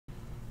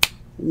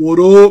What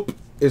up?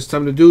 It's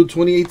time to do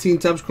 2018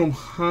 Topps Chrome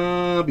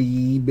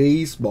Hobby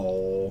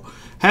Baseball.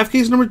 Half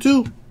case number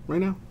 2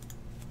 right now.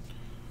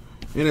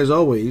 And as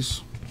always,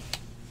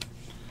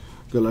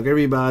 good luck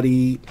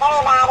everybody.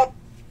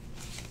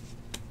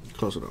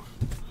 Close enough.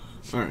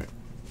 Alright.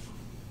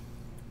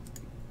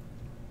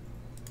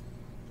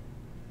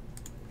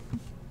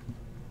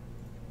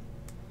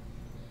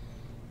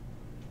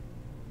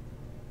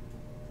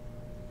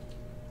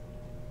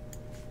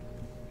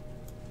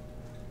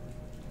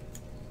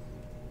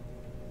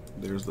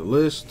 There's the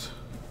list.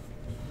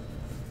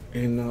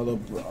 And now the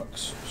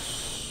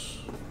boxes.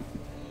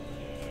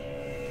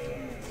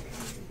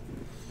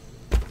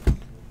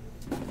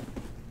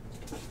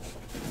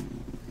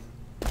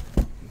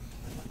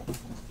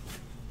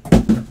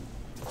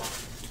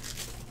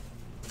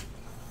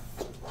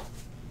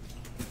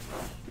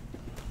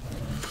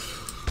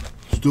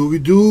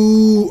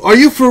 Scooby-Doo. Are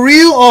you for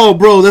real? Oh,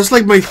 bro, that's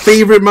like my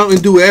favorite Mountain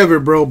Dew ever,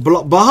 bro.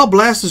 Baja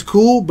Blast is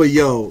cool, but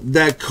yo,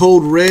 that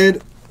Code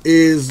Red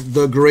is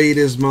the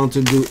greatest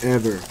Mountain Dew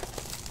ever.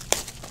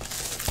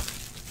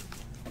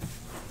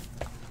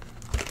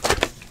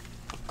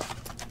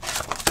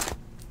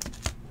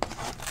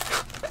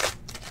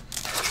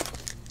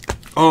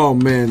 Oh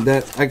man,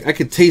 that I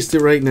could taste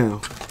it right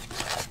now.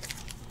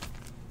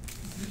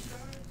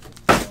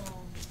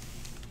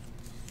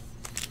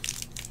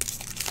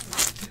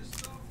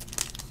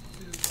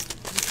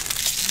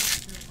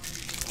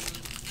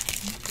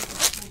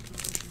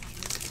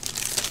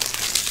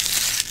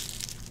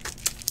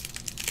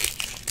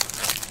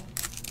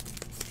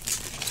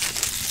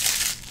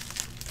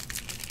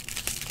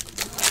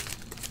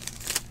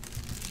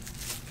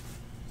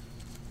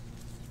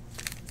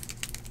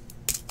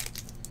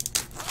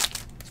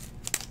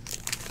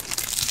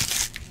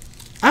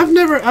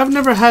 I've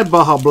never had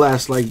Baja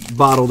Blast like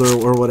bottled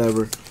or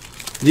whatever.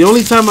 The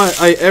only time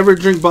I ever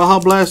drink Baja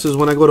Blast is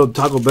when I go to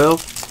Taco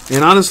Bell,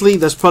 and honestly,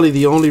 that's probably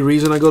the only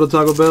reason I go to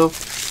Taco Bell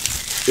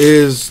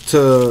is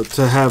to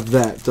have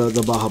that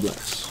the Baja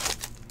Blast.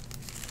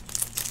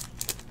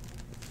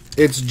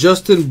 It's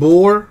Justin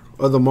Bohr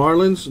of the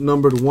Marlins,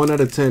 numbered 1 out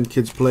of 10.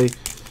 Kids play.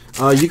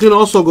 You can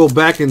also go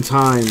back in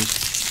time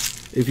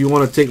if you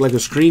want to take like a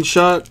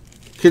screenshot.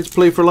 Kids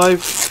Play for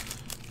Life.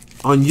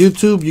 On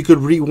YouTube, you could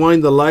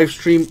rewind the live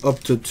stream up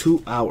to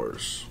 2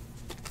 hours.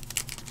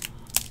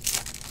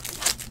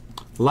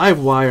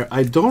 Livewire,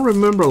 I don't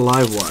remember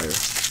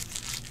Livewire.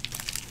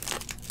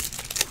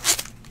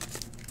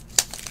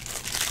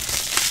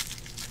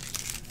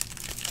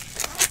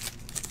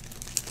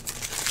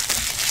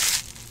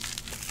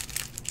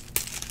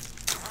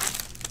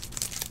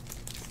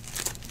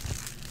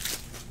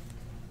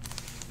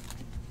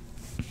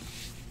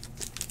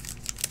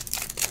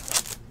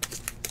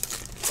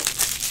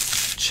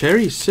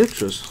 Cherry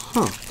citrus,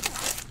 huh?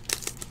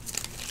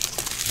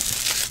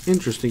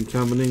 Interesting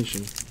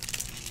combination.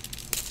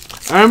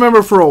 I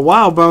remember for a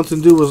while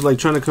Mountain Dew was like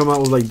trying to come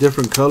out with like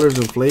different colors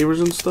and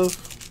flavors and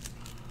stuff.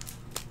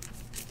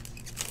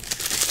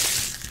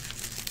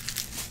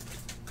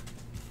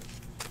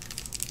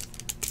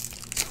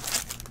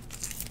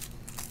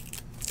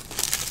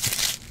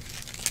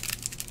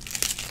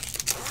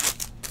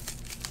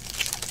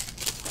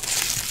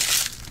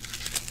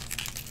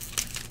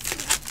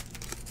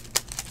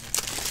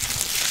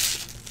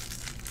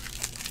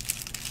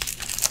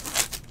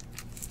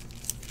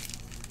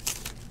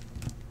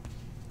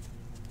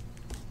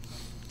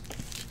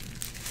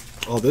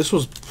 Oh,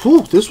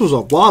 this was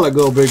a while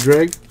ago, Big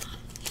Greg.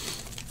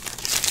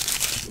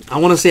 I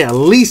want to say at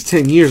least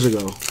 10 years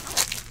ago.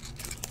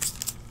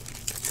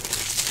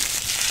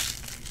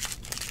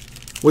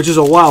 Which is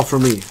a while for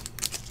me.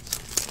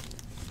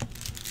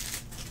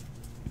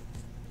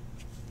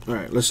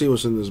 Alright, let's see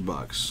what's in this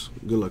box.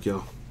 Good luck,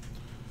 y'all.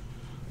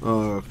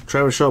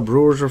 Travis Shaw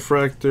Brewers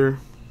Refractor.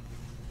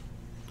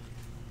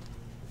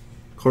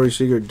 Corey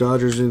Seager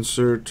Dodgers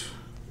insert.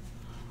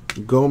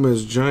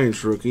 Gomez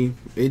Giants rookie.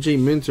 AJ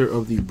Minter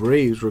of the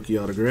Braves rookie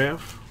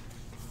autograph.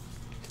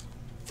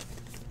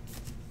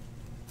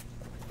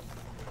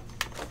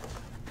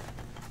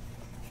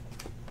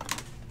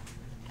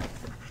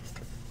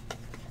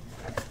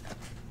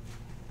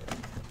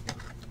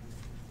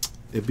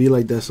 It be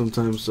like that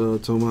sometimes,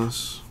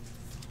 Tomas.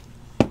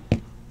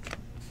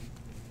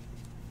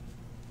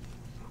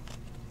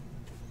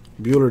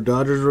 Bueller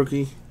Dodgers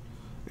rookie.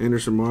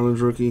 Anderson Marlins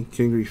rookie.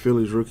 Kingery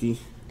Phillies rookie.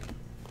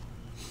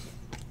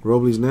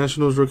 Robles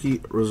Nationals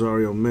rookie,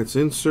 Rosario Mets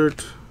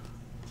insert,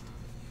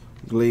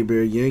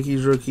 Gleyber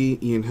Yankees rookie,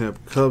 Ian Happ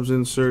Cubs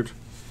insert,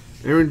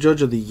 Aaron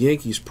Judge of the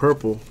Yankees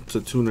purple to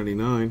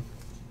 299.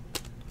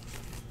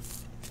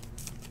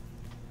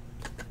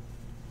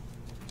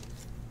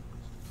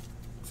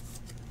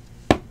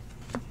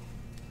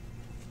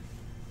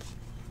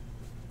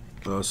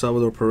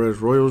 Salvador Perez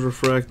Royals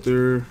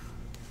refractor,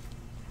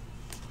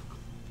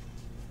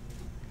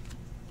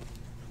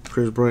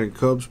 Chris Bryant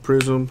Cubs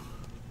prism.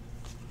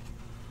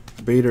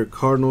 Bader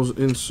Cardinals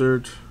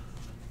insert.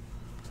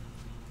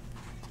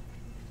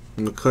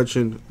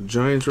 McCutcheon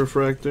Giants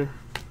refractor.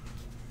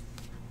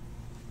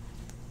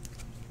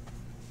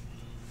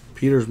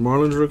 Peters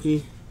Marlins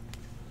rookie.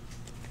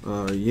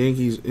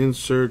 Yankees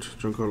insert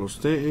Giancarlo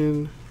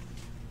Stanton.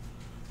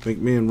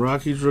 McMahon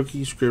Rockies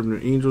rookie. Scribner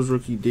Angels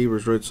rookie.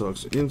 Davis Red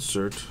Sox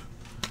insert.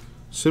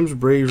 Sims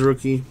Braves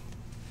rookie.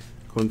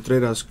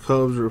 Contreras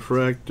Cubs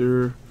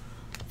refractor.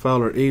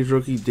 Fowler A's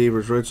rookie.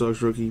 Davis Red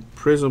Sox rookie.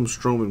 Prism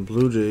Stroman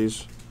Blue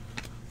Jays.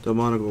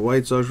 Delmonico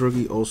White Sox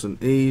rookie. Olsen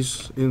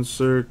A's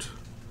insert.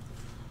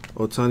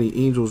 Otani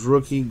Angels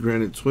rookie.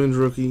 Granite Twins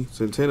rookie.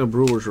 Santana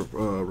Brewers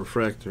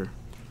refractor.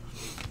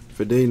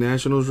 Fede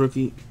Nationals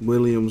rookie.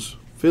 Williams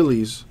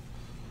Phillies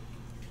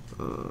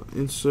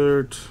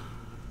insert.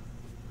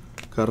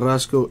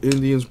 Carrasco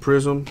Indians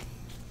Prism.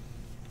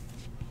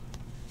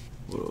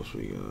 What else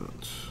we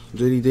got?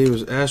 JD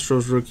Davis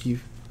Astros rookie.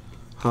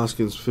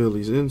 Hoskins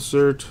Phillies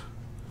insert.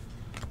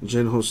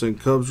 Jen Hosen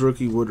Cubs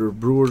rookie. Woodruff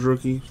Brewers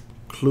rookie.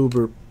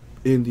 Kluber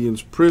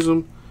Indians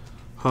Prism.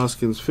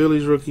 Hoskins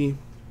Phillies rookie.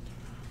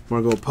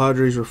 Margot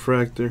Padres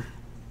refractor.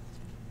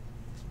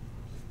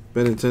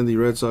 Benintendi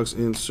Red Sox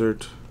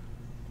insert.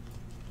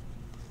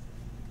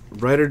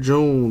 Ryder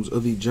Jones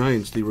of the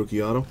Giants, the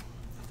rookie auto.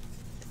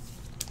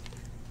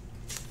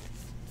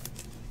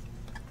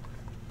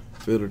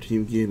 Fielder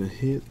team getting a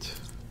hit.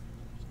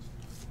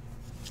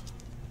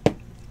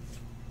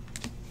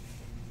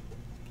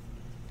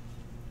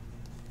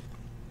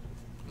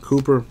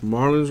 Cooper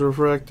Marlins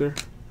refractor.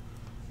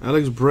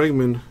 Alex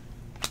Bregman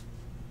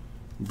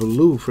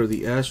blue for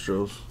the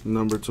Astros,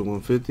 number to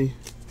 150.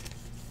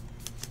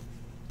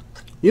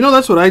 You know,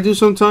 that's what I do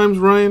sometimes,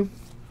 Ryan.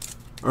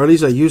 Or at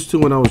least I used to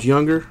when I was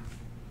younger.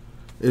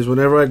 Is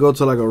whenever I go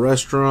to like a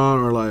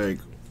restaurant or like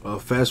a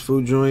fast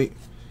food joint,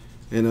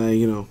 and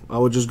I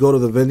would just go to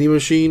the vending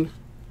machine,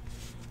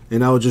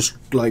 and I would just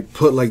like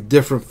put like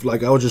different,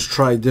 like I would just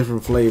try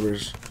different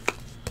flavors,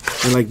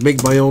 and like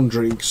make my own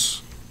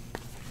drinks.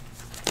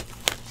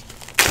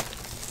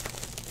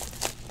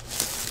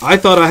 I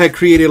thought I had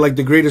created like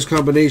the greatest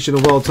combination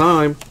of all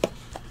time.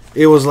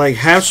 It was like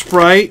half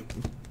Sprite,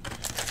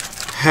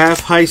 half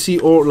High C,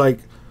 or like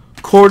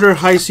quarter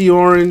High C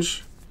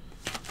orange,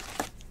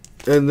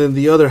 and then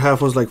the other half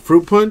was like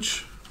fruit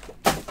punch,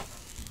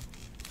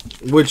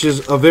 which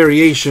is a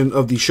variation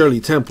of the Shirley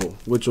Temple,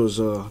 which was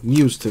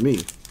news to me.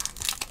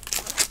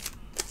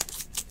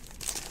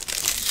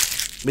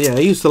 But yeah, I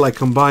used to like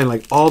combine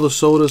like all the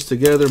sodas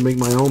together, make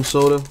my own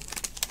soda.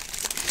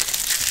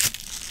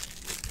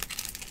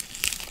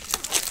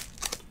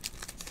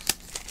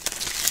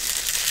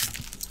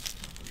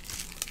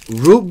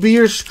 Root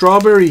beer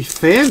strawberry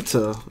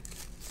Fanta.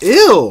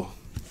 Ew.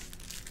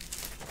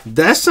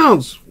 That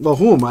sounds, well,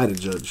 who am I to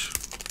judge?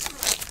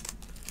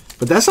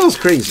 But that sounds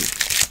crazy.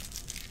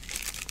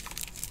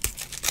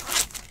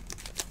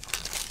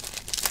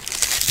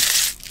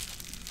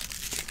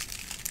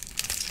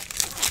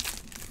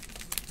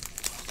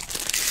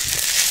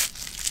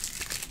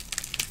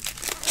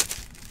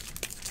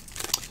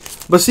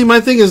 But see, my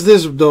thing is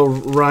this, though,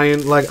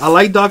 Ryan. Like, I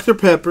like Dr.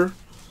 Pepper.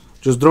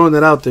 Just throwing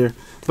that out there.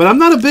 But I'm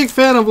not a big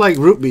fan of, like,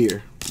 root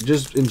beer.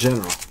 Just in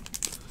general.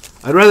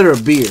 I'd rather a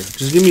beer.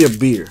 Just give me a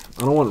beer.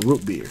 I don't want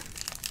root beer.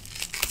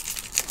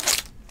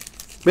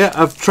 Yeah,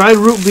 I've tried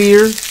root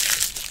beer.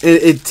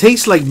 It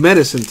tastes like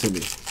medicine to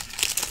me.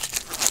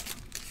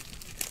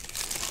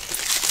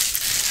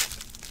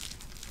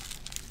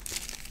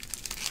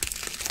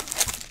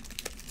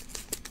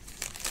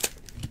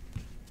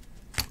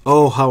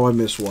 Oh, how I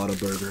miss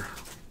Whataburger.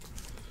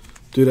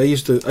 Dude, I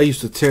used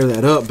to tear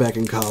that up back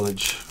in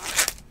college.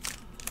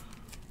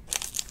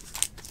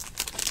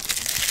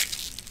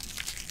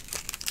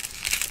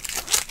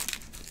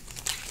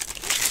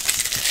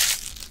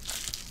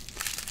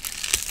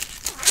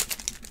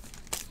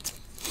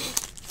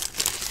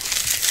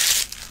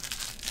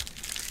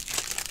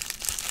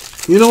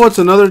 You know what's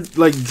another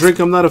like drink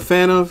I'm not a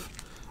fan of?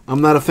 I'm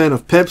not a fan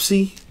of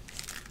Pepsi.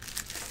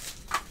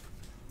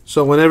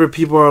 So whenever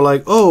people are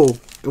like, "Oh,"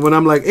 and when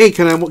I'm like, "Hey,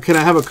 can I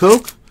have a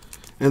Coke?"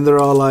 And they're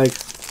all like,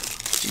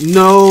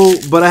 "No,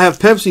 but I have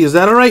Pepsi. Is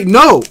that all right?"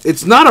 No,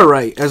 it's not all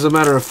right. As a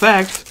matter of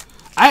fact,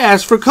 I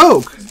asked for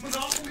Coke.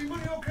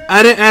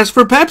 I didn't ask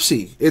for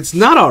Pepsi. It's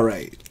not all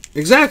right.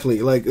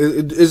 Exactly. Like,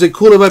 is it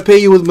cool if I pay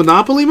you with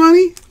Monopoly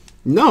money?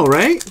 No,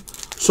 right?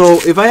 So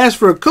if I ask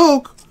for a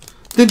Coke,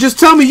 then just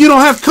tell me you don't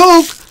have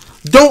Coke.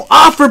 Don't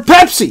offer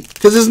Pepsi,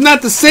 because it's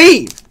not the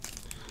same.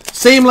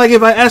 Same like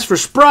if I ask for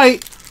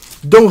Sprite,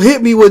 don't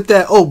hit me with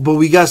that, "Oh, but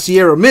we got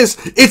Sierra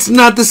Mist." It's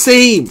not the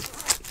same.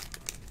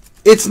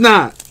 It's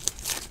not.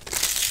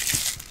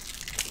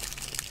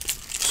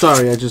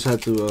 Sorry, I just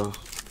had to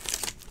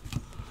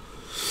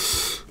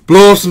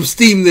blow off some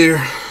steam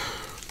there.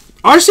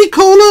 RC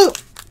Cola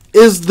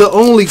is the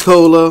only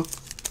cola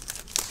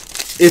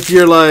if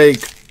you're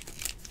like,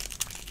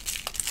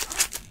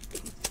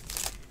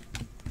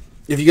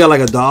 if you got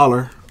like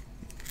 $1,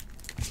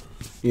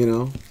 you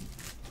know,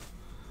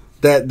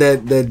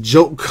 that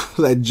joke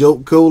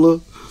cola,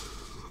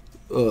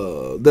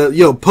 that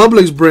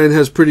Publix brand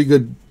has pretty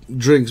good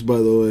drinks, by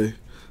the way.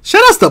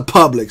 Shout out to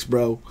Publix,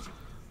 bro.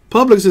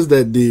 Publix is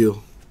that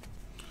deal.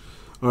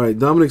 All right,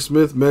 Dominic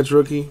Smith, Mets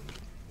rookie.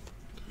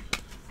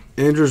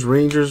 Andrews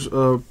Rangers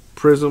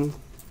Prism.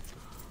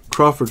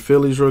 Crawford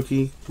Phillies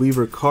rookie.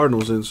 Weaver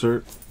Cardinals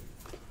insert.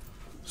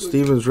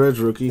 Stevens Reds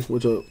rookie.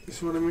 Which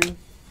That's what I mean.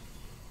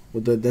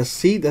 with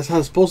that's how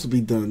it's supposed to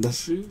be done.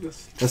 That's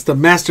the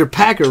master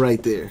packer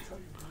right there.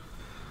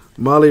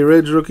 Molly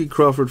Reds rookie.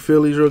 Crawford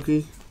Phillies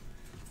rookie.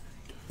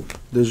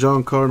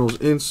 DeJong Cardinals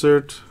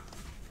insert.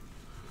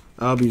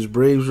 Albies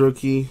Braves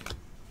rookie.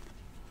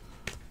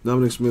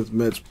 Dominic Smith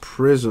Mets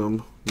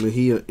Prism.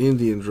 Mejia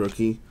Indians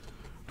rookie.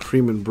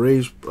 Freeman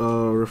Braves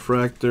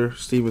refractor.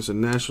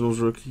 Stevenson Nationals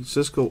rookie.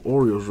 Cisco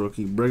Orioles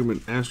rookie. Bregman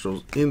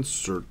Astros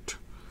insert.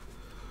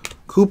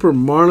 Cooper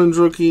Marlins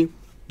rookie.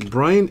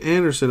 Brian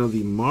Anderson of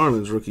the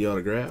Marlins rookie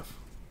autograph.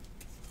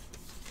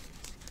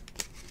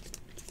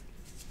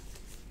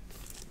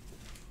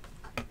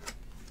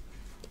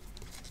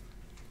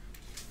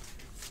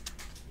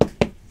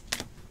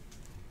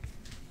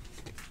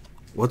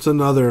 What's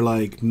another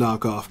like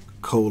knockoff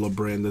cola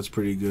brand that's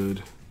pretty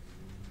good?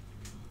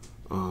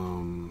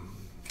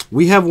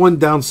 We have one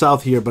down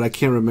south here, but I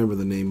can't remember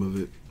the name of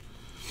it.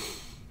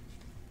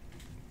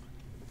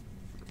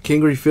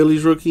 Kingery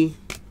Phillies rookie.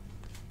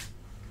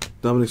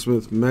 Dominic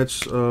Smith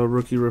Mets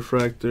rookie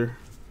refractor.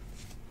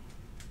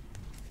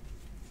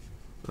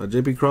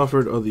 J.P.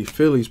 Crawford of the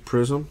Phillies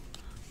Prism.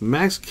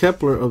 Max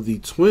Kepler of the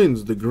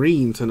Twins, the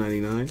green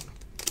 /99.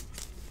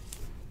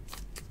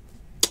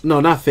 No,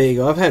 not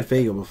Fago. I've had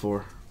Fago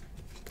before.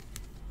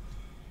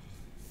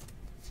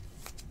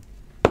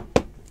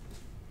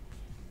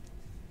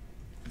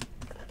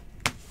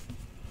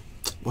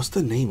 What's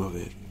the name of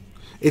it?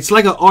 It's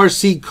like a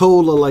RC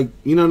Cola, like,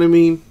 you know what I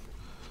mean?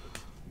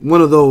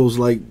 One of those,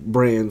 like,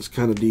 brands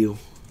kind of deal.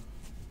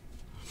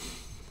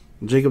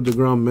 Jacob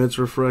deGrom Mets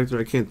refractor.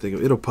 I can't think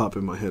of it. It'll pop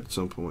in my head at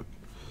some point.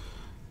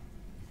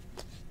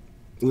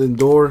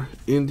 Lindor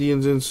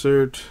Indians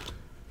insert.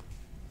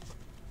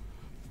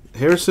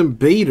 Harrison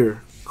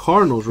Bader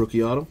Cardinals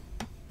rookie auto.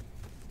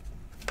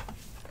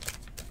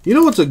 You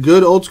know what's a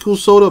good old school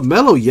soda?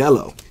 Mellow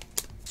Yellow.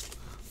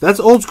 That's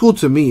old school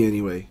to me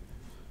anyway.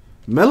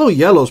 Mellow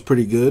Yellow's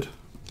pretty good.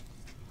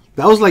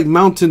 That was like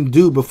Mountain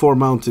Dew before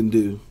Mountain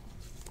Dew.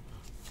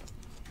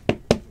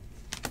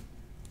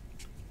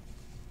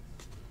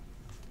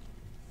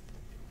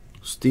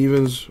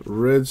 Stevens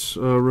Reds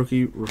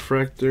rookie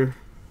refractor.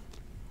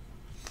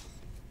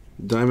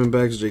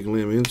 Diamondbacks Jake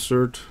Lamb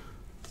insert.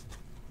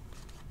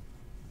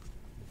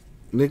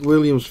 Nick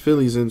Williams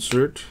Phillies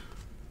insert.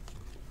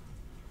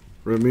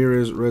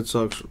 Ramirez Red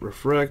Sox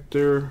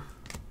refractor.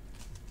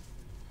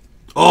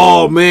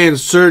 Oh man,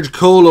 Serge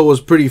Cola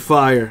was pretty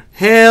fire.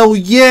 Hell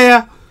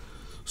yeah!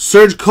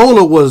 Serge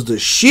Cola was the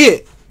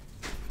shit.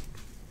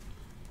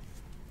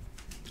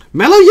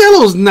 Mellow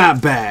Yellow's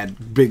not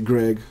bad, Big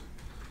Greg.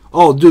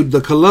 Oh, dude, the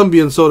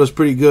Colombian soda's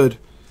pretty good.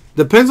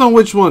 Depends on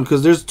which one,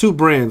 because there's two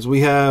brands. We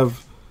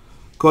have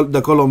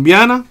the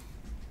Colombiana,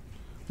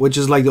 which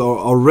is like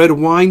a red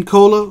wine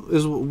cola,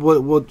 is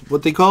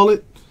what they call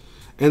it.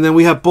 And then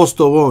we have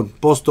Postobon.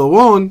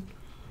 Postobon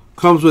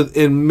comes with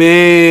in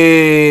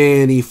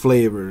many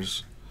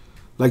flavors.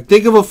 Like,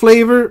 think of a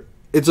flavor,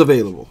 it's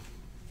available.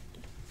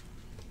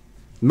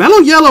 Mellow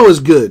Yellow is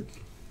good.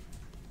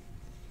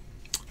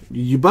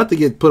 You about to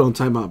get put on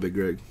timeout, Big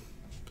Greg.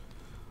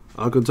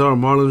 Alcantara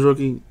Marlins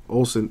rookie.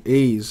 Olsen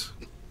A's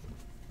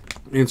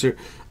insert.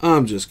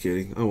 I'm just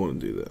kidding. I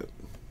want to do that.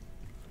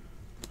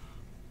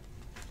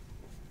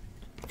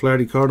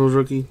 Flaherty Cardinals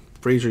rookie.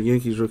 Frazier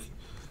Yankees rookie.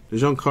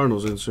 DeJong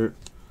Cardinals insert.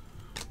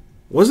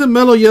 Wasn't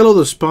Mellow Yellow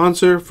the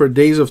sponsor for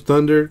Days of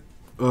Thunder?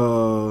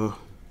 I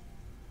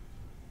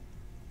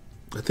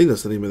think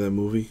that's the name of that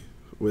movie.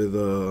 With,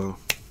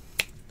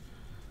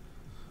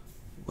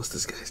 what's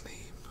this guy's name?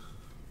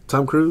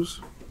 Tom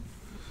Cruise?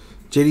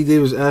 J.D.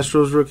 Davis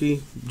Astros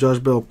rookie. Josh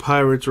Bell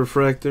Pirates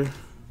refractor.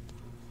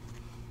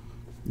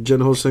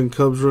 Jen Hosen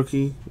Cubs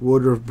rookie.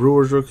 Woodruff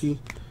Brewers rookie.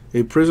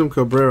 A Prism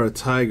Cabrera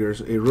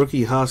Tigers. A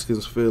rookie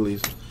Hoskins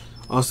Phillies.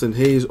 Austin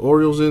Hayes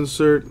Orioles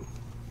insert.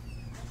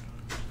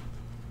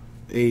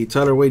 A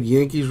Tyler Wade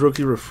Yankees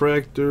rookie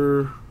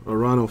refractor.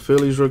 Arano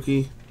Phillies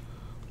rookie.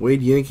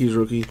 Wade Yankees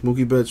rookie.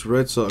 Mookie Betts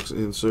Red Sox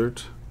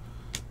insert.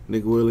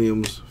 Nick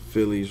Williams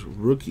Phillies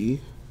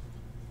rookie.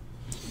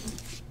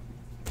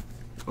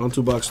 On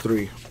to box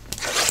 3.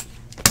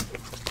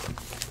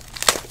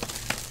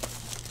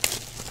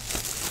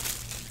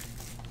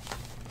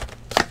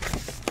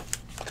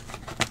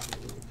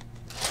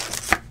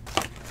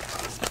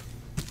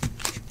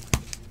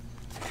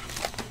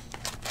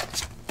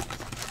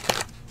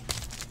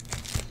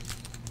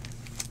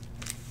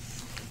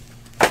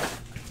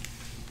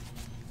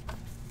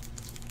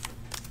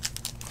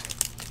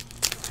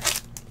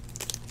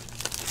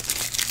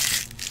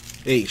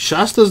 Hey,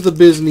 Shasta's the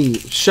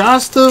business.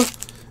 Shasta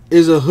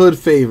is a hood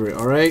favorite,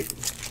 all right?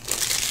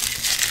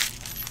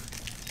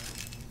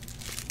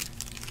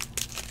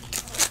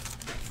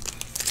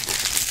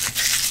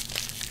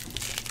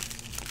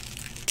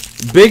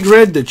 Big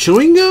Red, the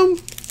chewing gum?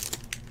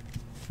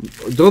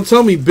 Don't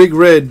tell me Big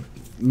Red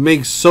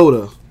makes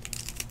soda.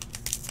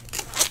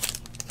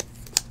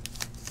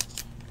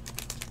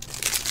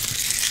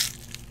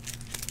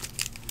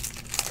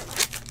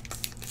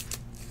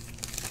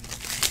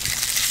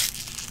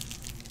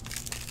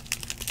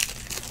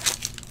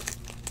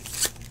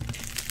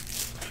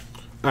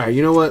 Alright,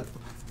 you know what?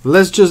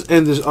 Let's just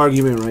end this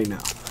argument right now.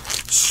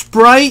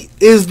 Sprite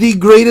is the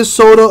greatest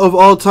soda of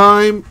all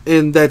time,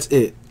 and that's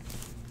it.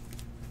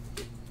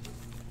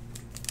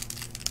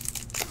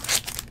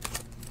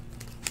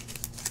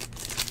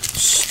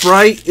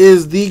 Sprite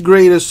is the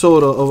greatest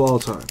soda of all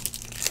time.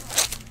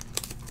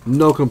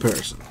 No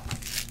comparison.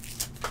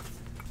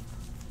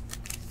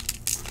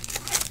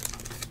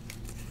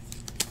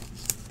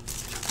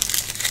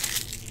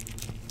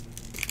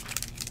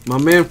 My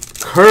man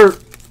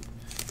Kurt,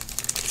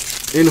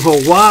 in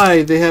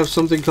Hawaii, they have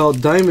something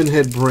called Diamond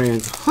Head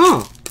brand.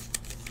 Huh.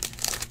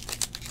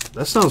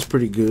 That sounds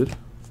pretty good.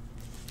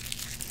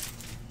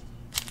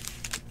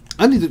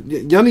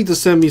 Y'all need to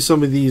send me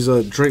some of these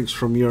drinks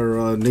from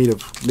your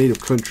native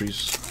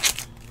countries.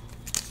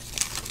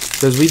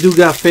 Because we do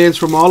got fans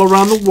from all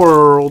around the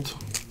world.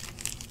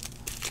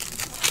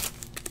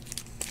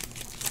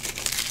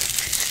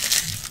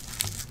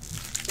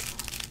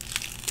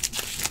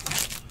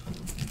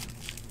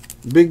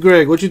 Big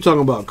Greg, what you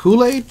talking about?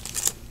 Kool-Aid?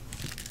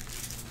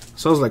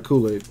 Sounds like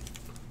Kool-Aid.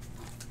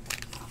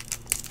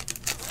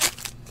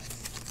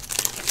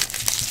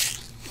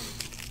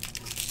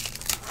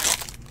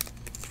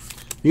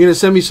 You gonna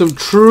send me some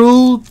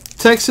true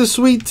Texas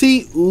sweet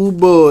tea? Ooh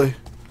boy.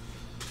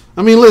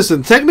 I mean,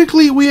 listen.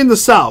 Technically, we in the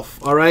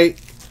South, all right.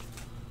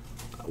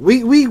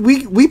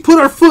 We put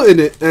our foot in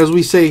it, as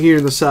we say here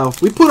in the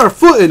South. We put our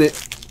foot in it.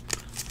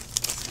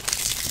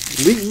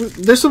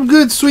 There's some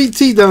good sweet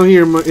tea down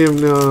here in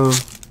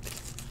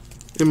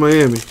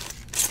Miami.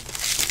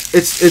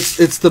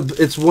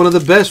 It's one of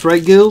the best,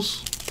 right,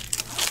 Gills?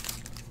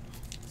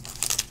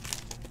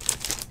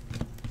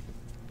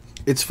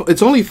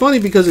 It's only funny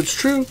because it's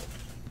true.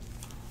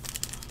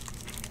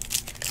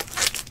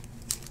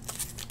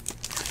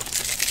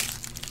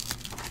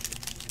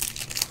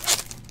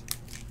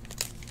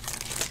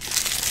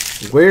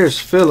 Where's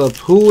Philip?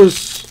 Who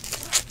is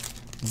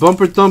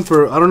Bumper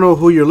Thumper? I don't know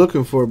who you're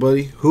looking for,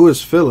 buddy. Who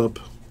is Philip?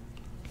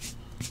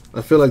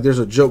 I feel like there's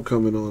a joke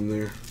coming on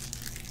there.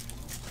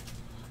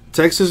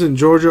 Texas and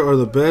Georgia are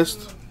the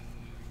best.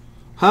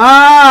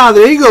 Ah,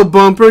 there you go,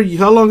 Bumper.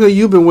 How long have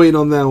you been waiting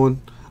on that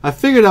one? I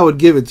figured I would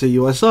give it to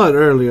you. I saw it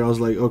earlier. I was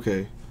like,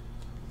 okay.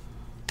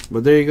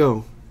 But there you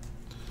go.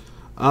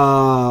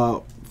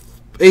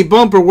 Hey,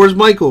 Bumper, where's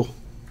Michael?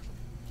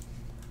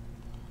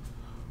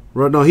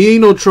 Right now, he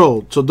ain't no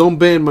troll, so don't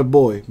ban my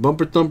boy.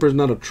 Bumper Thumper is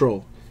not a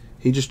troll.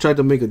 He just tried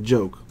to make a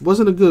joke.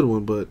 Wasn't a good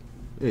one, but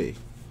hey.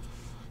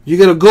 You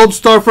get a gold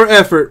star for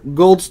effort.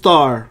 Gold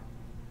star,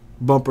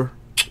 Bumper.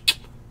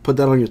 Put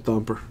that on your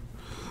thumper.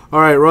 All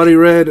right, Roddy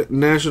Red,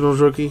 Nationals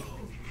rookie.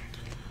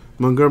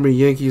 Montgomery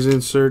Yankees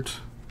insert.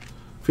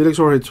 Felix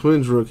Jorge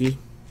Twins rookie.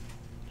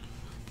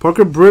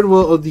 Parker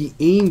Bridwell of the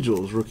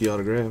Angels rookie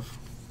autograph.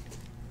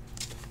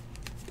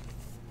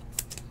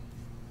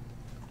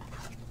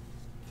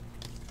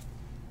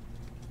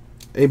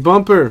 Hey,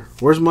 Bumper,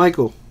 where's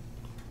Michael?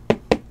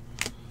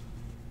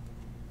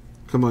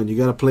 Come on, you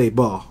got to play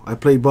ball. I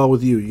played ball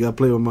with you. You got to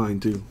play with mine,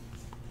 too.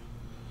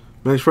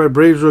 Max Fry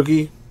Braves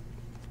rookie.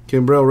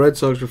 Kimbrel Red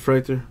Sox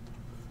refractor.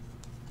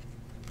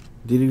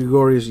 Didi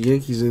Gregorius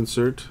Yankees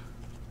insert.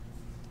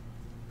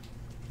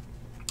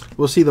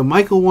 Well, see, the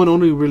Michael one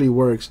only really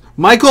works.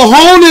 Michael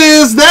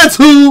Hotness! That's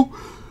who!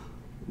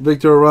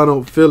 Victor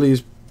Arano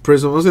Phillies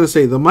Prism. I was going to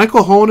say, the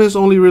Michael Hotness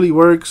only really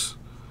works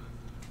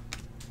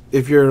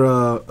if you're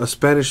a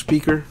Spanish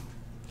speaker,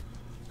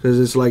 because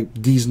it's like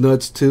these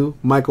nuts too.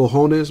 Michael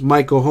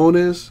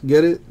Hotness,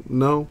 get it?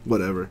 No,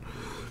 whatever.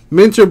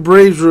 Minter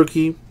Braves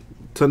rookie,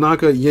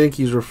 Tanaka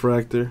Yankees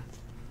refractor,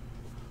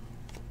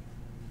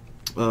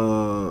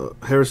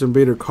 Harrison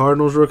Bader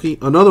Cardinals rookie.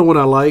 Another one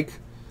I like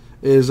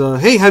is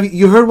hey, have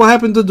you heard what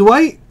happened to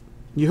Dwight?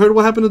 You heard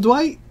what happened to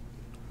Dwight?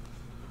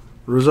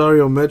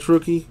 Rosario Mets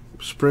rookie,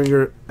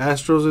 Springer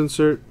Astros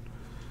insert,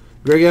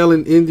 Greg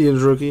Allen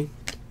Indians rookie.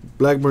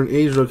 Blackburn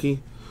A's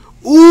rookie.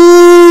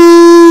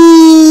 Ooh,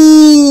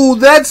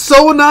 that's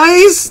so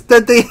nice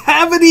that they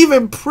haven't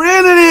even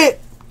printed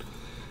it.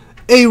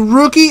 A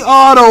rookie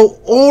auto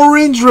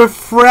orange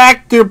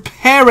refractor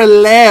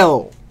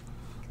parallel.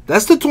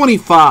 That's the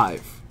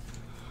 25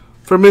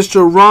 for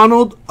Mr.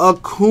 Ronald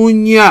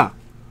Acuna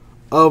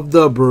of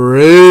the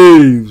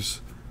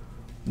Braves.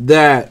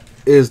 That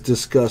is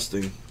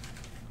disgusting.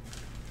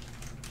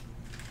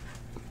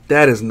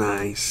 That is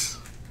nice.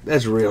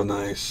 That's real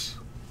nice.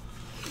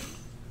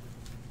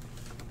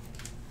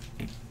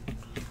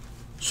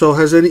 So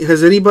has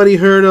anybody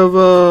heard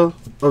of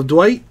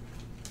Dwight?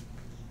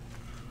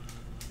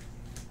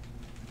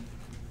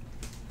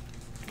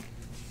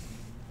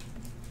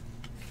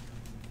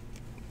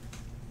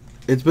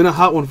 It's been a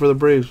hot one for the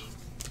Braves.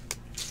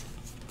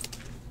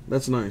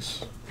 That's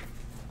nice.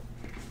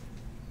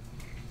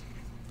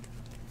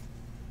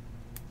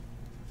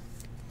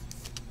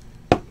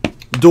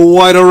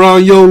 Dwight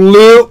around your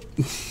lip.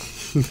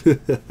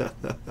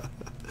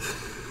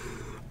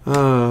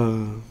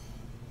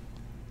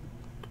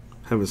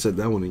 Haven't said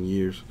that one in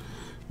years.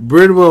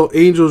 Bridwell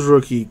Angels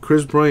rookie.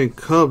 Chris Bryant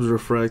Cubs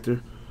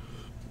refractor.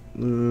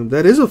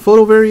 That is a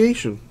photo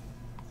variation.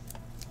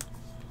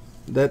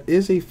 That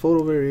is a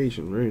photo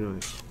variation. Very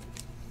nice.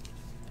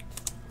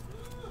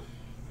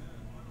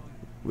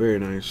 Very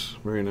nice.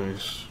 Very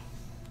nice.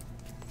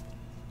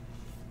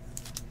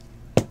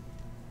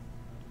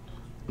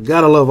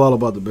 Gotta love all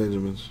about the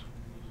Benjamins.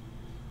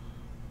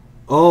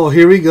 Oh,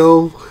 here we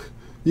go.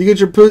 You get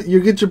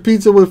your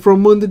pizza with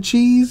from under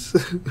cheese,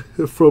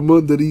 from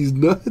under these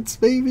nuts,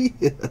 baby.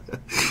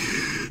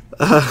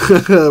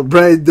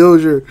 Brian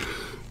Dozier,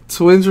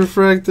 Twins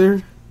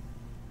refractor.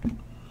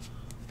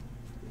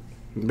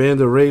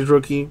 Banda Rays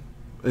rookie,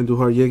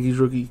 Andujar Yankees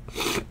rookie.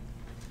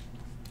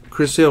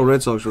 Chris Sale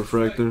Red Sox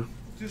refractor.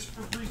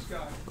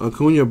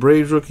 Acuna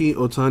Braves rookie,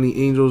 Otani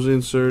Angels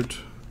insert.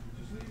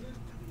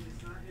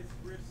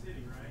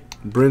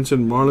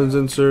 Brinson Marlins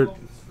insert.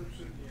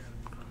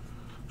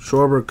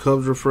 Schwarber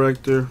Cubs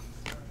refractor.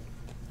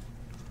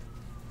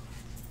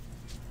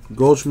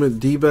 Goldschmidt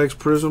D-backs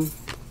prism.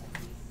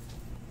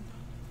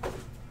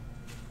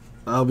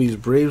 Albies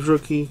Braves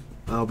rookie.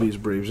 Albies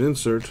Braves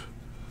insert.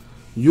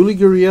 Yuli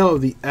Gurriel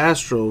of the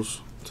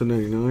Astros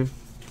 /99.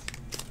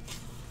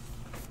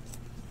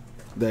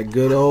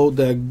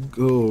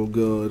 Oh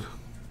god.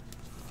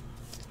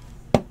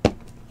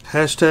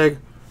 Hashtag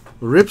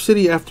Rip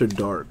City After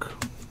Dark.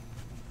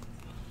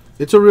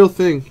 It's a real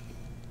thing.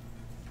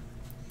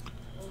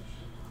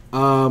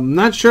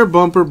 Not sure,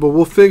 Bumper, but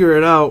we'll figure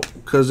it out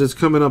because it's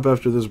coming up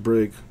after this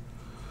break.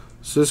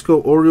 Cisco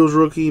Orioles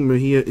rookie,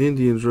 Mejia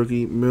Indians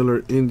rookie,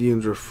 Miller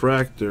Indians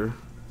refractor,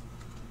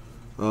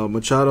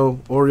 Machado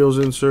Orioles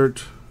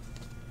insert,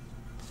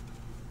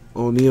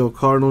 O'Neill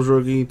Cardinals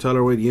rookie,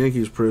 Tyler Wade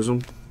Yankees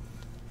prism,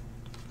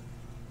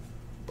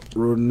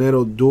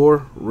 Ronaldo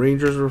Dor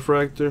Rangers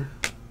refractor,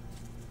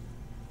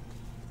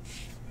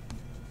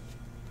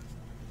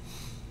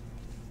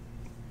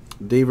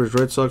 Davis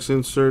Red Sox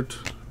insert,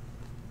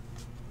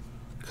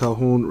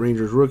 Calhoun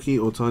Rangers rookie,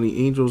 Otani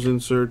Angels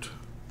insert,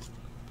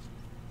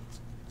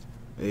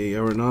 a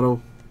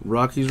Arenado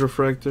Rockies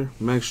refractor,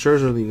 Max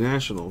Scherzer the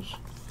Nationals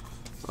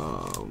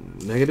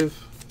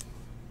negative.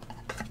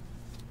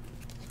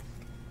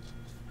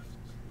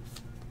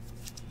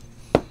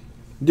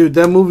 Dude,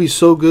 that movie's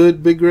so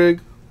good, Big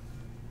Greg.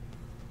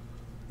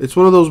 It's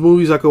one of those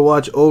movies I could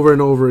watch over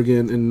and over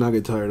again and not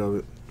get tired of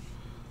it.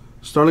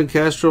 Starlin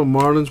Castro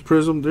Marlins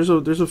prism. There's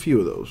a few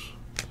of those.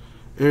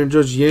 Aaron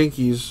Judge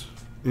Yankees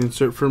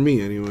insert for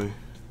me anyway.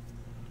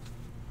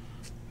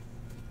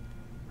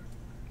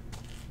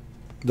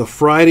 The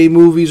Friday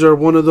movies are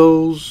one of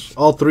those.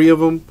 All three of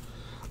them.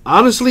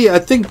 Honestly, I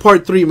think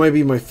Part 3 might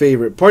be my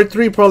favorite. Part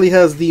 3 probably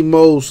has the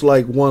most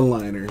like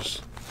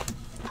one-liners.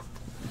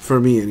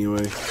 For me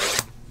anyway.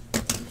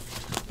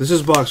 This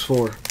is box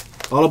 4.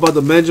 All about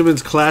the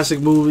Benjamins classic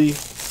movie.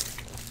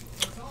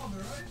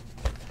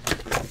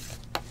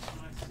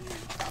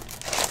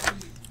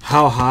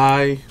 How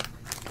High.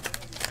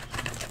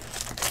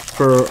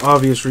 For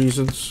obvious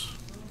reasons.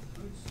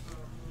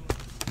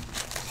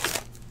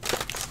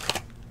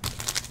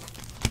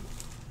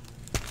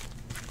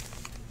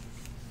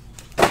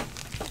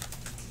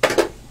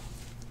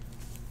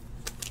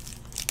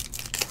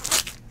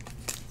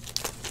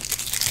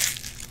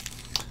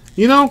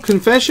 You know,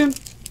 confession,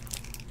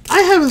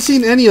 I haven't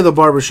seen any of the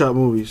barbershop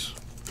movies.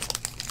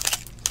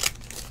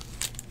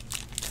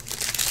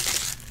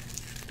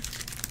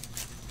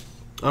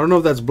 I don't know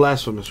if that's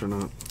blasphemous or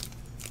not.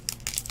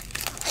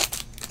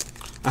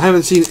 I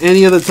haven't seen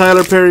any of the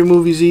Tyler Perry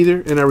movies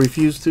either, and I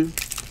refuse to.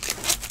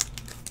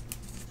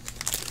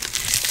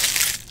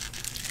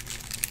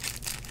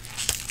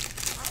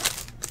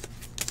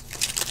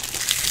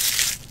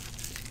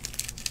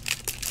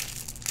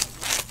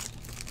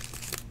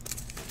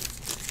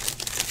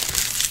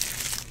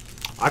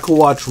 I could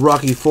watch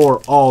Rocky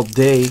 4 all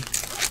day.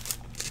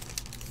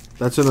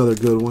 That's another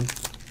good one.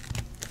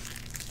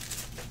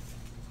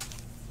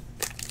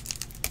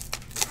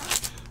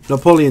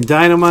 Napoleon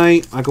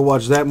Dynamite. I could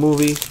watch that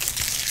movie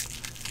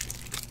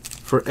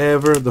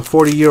forever. The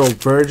 40-Year-Old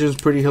Virgin's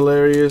pretty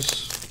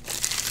hilarious.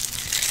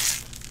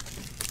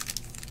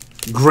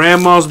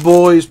 Grandma's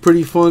Boy is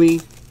pretty funny.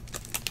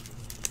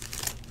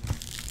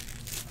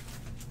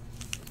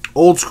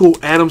 Old school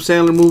Adam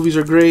Sandler movies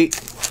are great.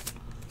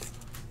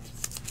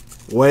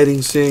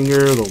 Wedding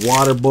Singer, The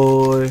Water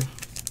Boy,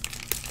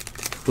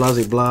 blah,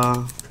 blah,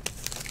 blah.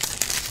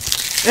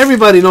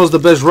 Everybody knows the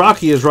best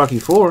Rocky is Rocky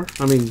 4.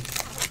 I mean,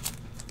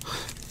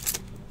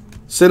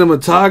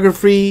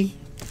 cinematography,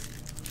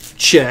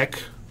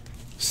 check.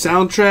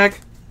 Soundtrack,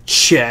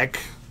 check.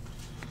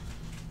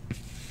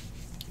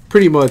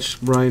 Pretty much,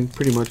 Brian.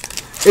 Pretty much.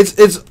 It's.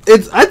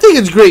 I think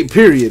it's great.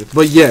 Period.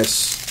 But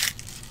yes,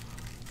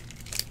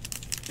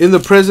 in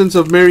the presence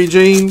of Mary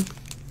Jane,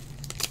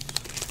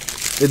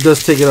 it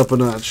does take it up a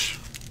notch.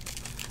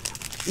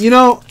 You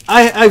know,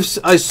 I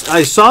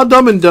saw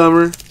Dumb and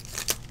Dumber.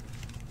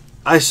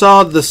 I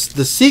saw the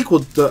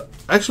sequel.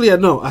 Actually,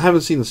 I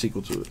haven't seen the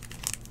sequel to it.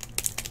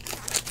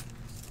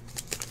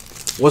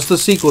 What's the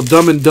sequel?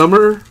 Dumb and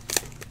Dumber?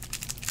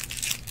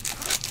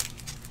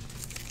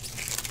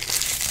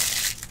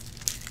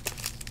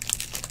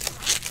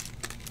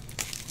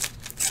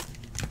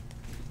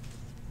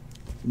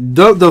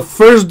 The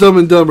first Dumb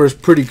and Dumber is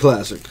pretty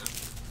classic.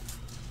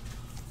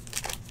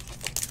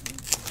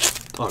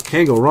 Oh,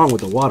 can't go wrong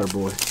with the Water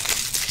Boy.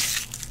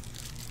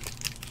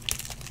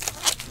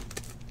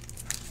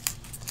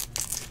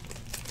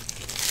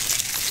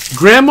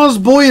 Grandma's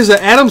Boy is an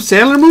Adam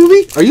Sandler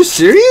movie? Are you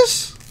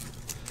serious?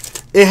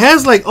 It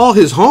has like all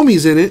his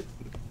homies in it,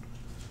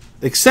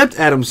 except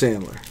Adam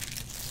Sandler.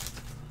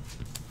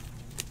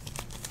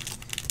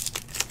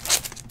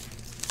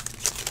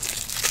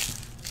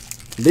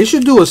 They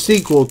should do a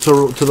sequel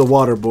to The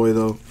Water Boy,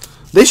 though.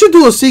 They should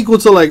do a sequel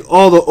to like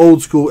all the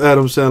old school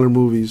Adam Sandler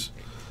movies,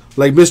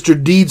 like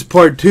Mr. Deeds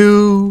Part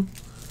 2,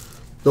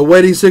 The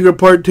Wedding Singer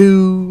Part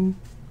 2.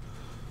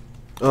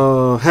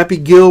 Happy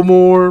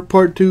Gilmore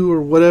Part 2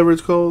 or whatever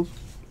it's called.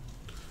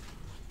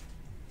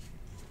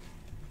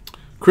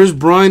 Chris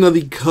Bryant of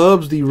the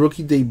Cubs, the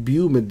rookie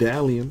debut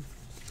medallion.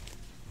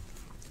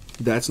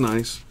 That's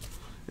nice.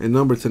 And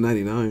number to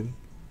 99.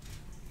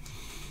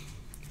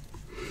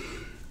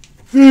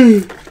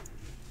 There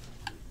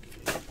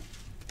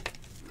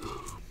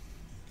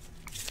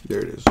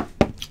it is.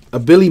 A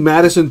Billy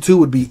Madison 2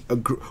 would be a...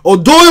 Oh,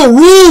 Doyle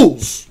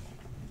Rules!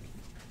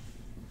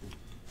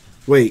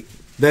 Wait.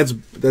 That's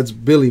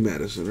Billy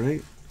Madison,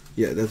 right?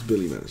 Yeah, that's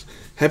Billy Madison.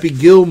 Happy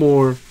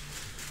Gilmore.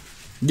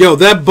 Yo,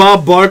 that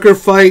Bob Barker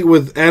fight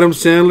with Adam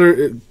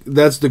Sandler,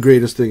 that's the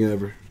greatest thing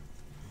ever.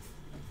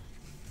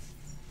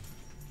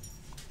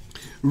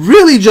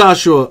 Really,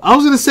 Joshua, I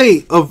was going to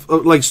say, of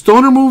like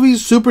stoner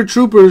movies, Super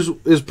Troopers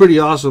is pretty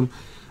awesome.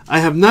 I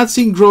have not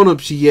seen Grown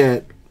Ups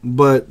yet,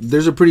 but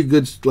there's a pretty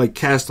good like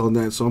cast on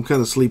that, so I'm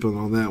kind of sleeping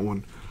on that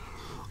one.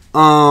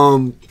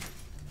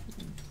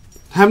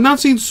 Have not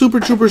seen Super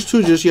Troopers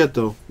 2 just yet,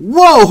 though.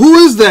 Whoa,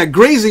 who is that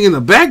grazing in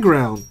the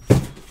background?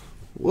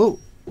 Whoa,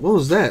 what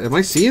was that? Am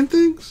I seeing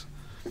things?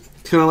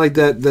 Kind of like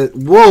that.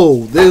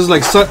 Whoa, there's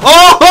like...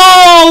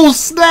 Oh,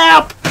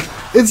 snap!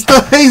 It's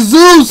the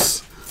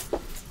Jesus!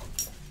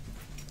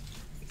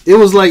 It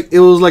was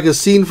like a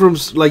scene from...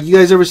 Like, you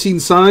guys ever seen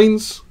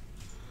Signs?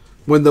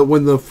 When the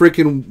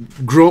freaking...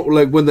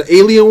 Like, when the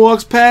alien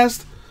walks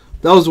past?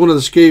 That was one of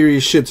the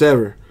scariest shits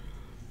ever.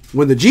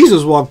 When the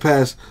Jesus walked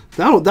past,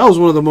 that was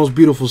one of the most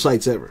beautiful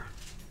sights ever.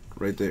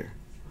 Right there.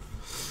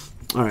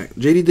 All right.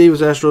 J.D. Davis,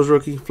 Astros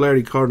rookie.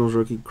 Flaherty, Cardinals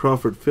rookie.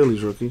 Crawford,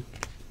 Phillies rookie.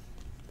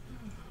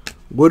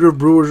 Woodruff,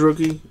 Brewers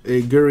rookie.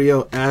 A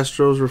Gurriel,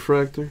 Astros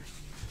refractor.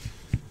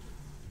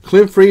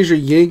 Clint Frazier,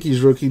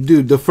 Yankees rookie.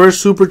 Dude, the first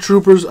Super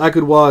Troopers I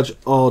could watch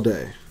all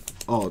day.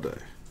 All day.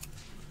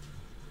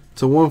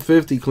 To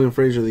 150, Clint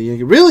Frazier, the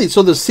Yankee. Really?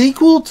 So the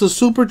sequel to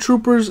Super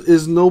Troopers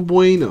is no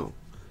bueno.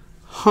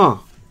 Huh.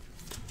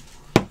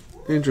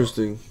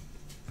 Interesting.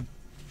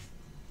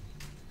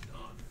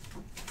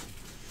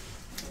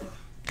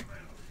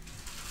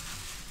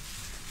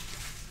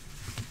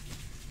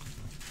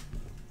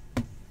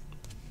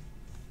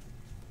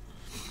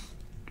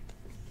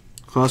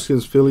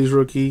 Hoskins, Phillies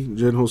rookie.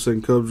 Jen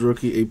Hosen, Cubs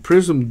rookie. A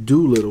Prism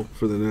Doolittle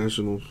for the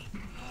Nationals.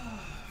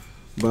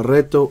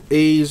 Barreto,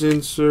 A's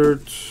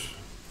insert.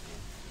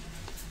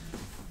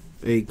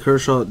 A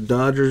Kershaw,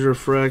 Dodgers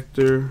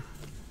refractor.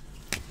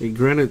 A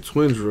Granite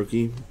Twins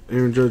rookie.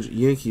 Aaron Judge,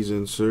 Yankees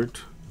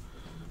insert.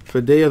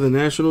 Fedea, the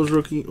Nationals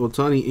rookie.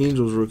 Otani,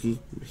 Angels rookie.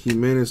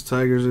 Jimenez,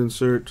 Tigers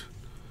insert.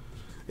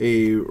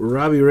 A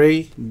Robbie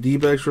Ray,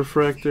 D-backs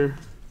refractor.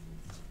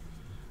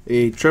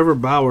 A Trevor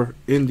Bauer,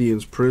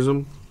 Indians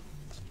prism.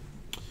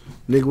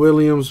 Nick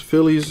Williams,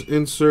 Phillies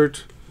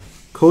insert.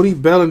 Cody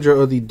Bellinger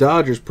of the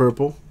Dodgers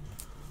purple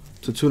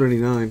to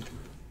 299.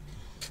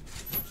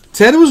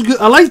 Ted was good.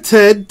 I like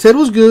Ted. Ted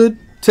was good.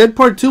 Ted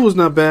Part 2 was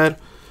not bad.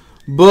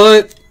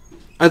 But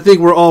I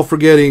think we're all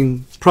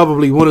forgetting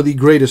probably one of the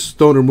greatest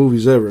stoner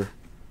movies ever.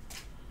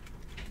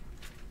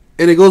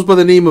 And it goes by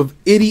the name of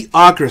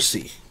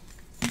Idiocracy.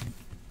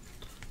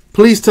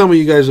 Please tell me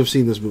you guys have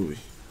seen this movie.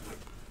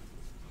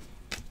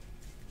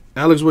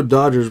 Alex Wood,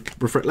 Dodgers.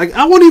 Like,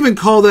 I wouldn't even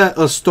call that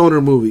a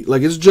stoner movie.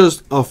 Like, it's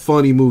just a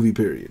funny movie,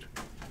 period.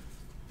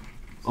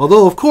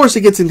 Although, of course,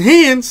 it gets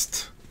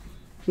enhanced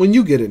when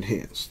you get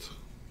enhanced.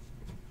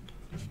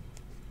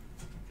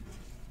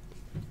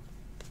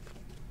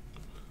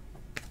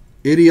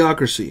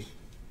 Idiocracy.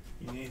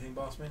 You need anything,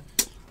 boss man?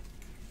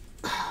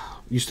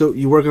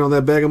 You working on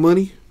that bag of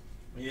money?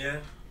 Yeah.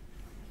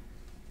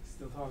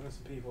 Still talking to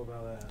some people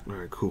about that. All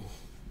right, cool.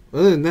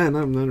 Other than that,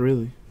 not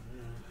really.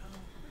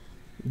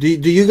 Do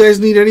you guys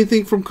need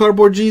anything from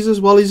Cardboard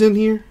Jesus while he's in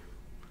here?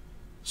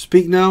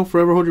 Speak now,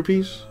 forever hold your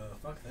peace.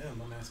 Fuck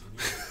them. I'm asking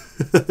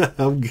you.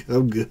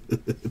 I'm good.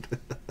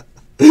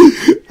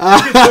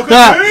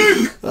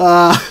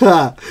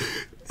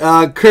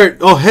 Kurt,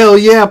 oh hell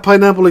yeah,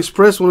 Pineapple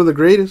Express, one of the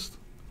greatest.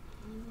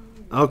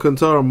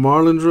 Alcantara,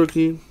 Marlins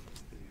rookie.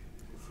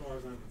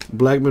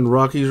 Blackman,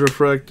 Rockies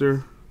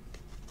refractor.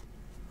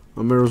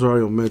 Amer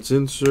Rosario, Mets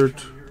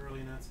insert.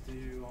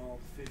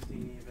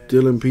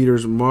 Dylan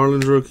Peters,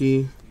 Marlins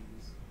rookie.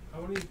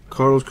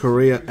 Carlos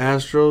Correa,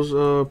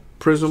 Astros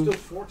prism.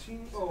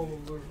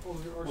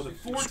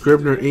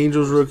 Scribner,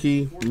 Angels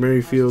rookie.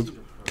 Merrifield,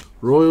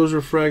 Royals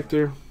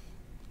refractor.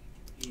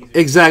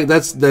 Exact.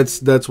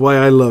 That's why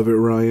I love it,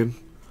 Ryan.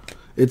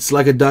 It's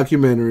like a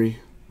documentary.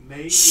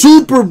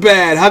 Super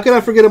bad. How can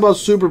I forget about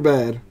Super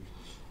Bad?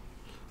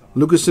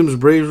 Lucas Sims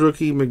Braves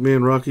rookie,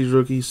 McMahon Rockies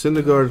rookie,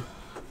 Syndergaard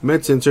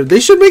Mets insert. They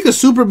should make a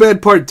Super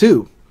Bad Part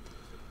 2.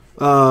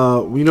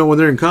 You know, when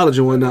they're in college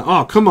and whatnot.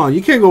 Oh, come on.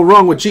 You can't go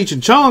wrong with Cheech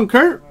and Chong,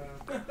 Kurt.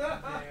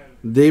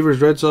 Davis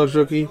Red Sox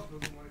rookie.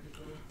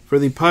 For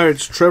the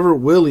Pirates, Trevor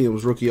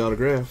Williams rookie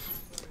autograph.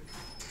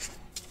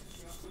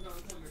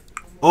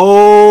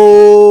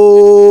 Oh,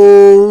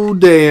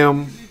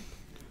 damn.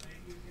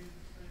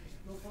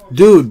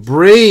 Dude,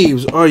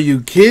 Braves, are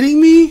you kidding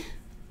me?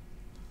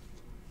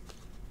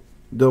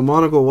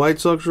 Delmonico White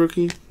Sox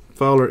rookie.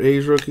 Fowler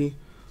A's rookie.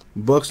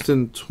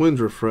 Buxton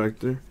Twins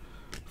refractor.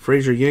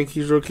 Frazier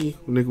Yankees rookie.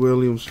 Nick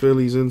Williams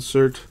Phillies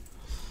insert.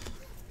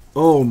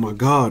 Oh my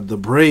God, the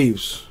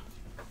Braves.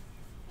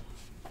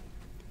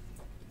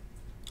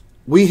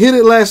 We hit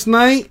it last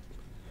night,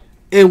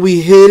 and we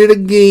hit it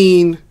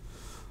again.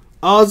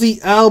 Ozzie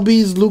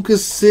Albies,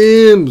 Lucas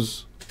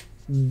Sims.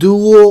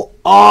 Dual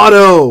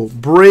auto.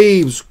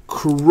 Braves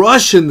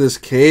crushing this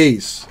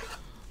case.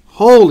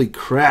 Holy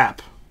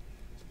crap.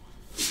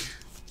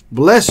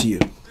 Bless you.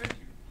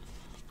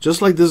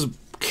 Just like this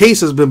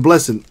case has been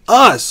blessing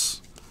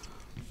us.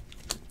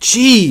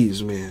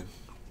 Jeez, man.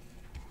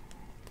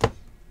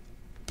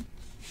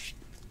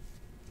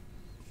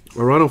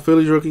 Toronto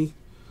Phillies rookie.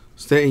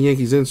 Stanton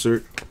Yankees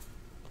insert.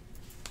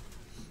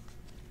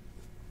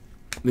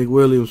 Nick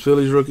Williams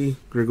Phillies rookie.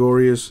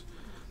 Gregorius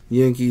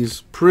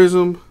Yankees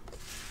prism.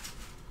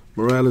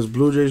 Morales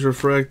Blue Jays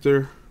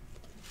refractor.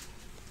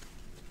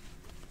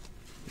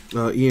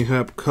 Ian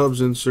Happ Cubs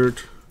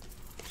insert.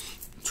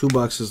 2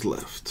 boxes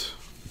left.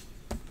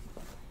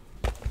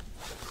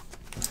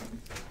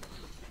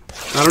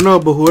 I don't know,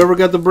 but whoever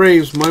got the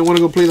Braves might want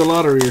to go play the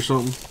lottery or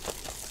something.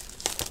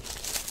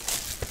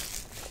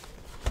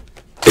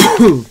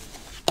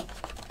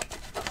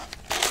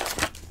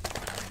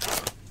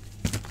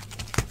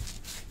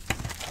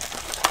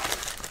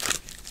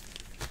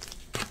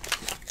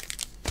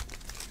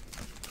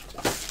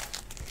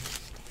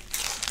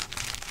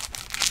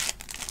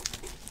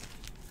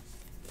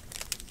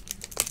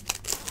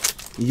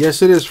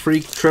 Yes, it is,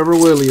 freak. Trevor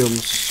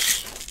Williams.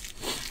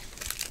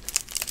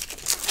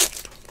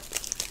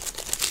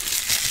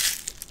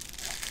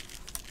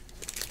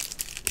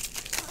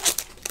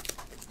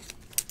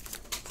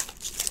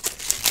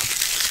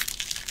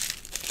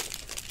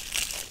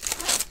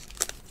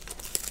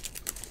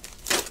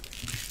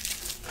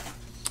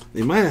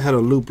 They might have had a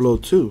loop low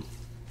too.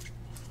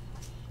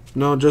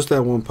 No, just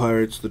that one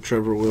Pirates, the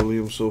Trevor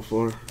Williams so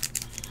far.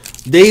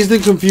 Dazed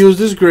and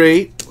Confused is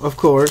great, of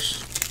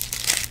course.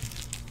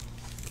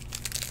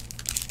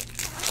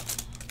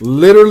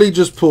 Literally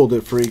just pulled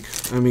it, freak.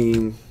 I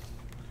mean,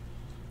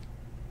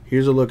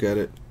 here's a look at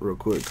it real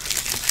quick.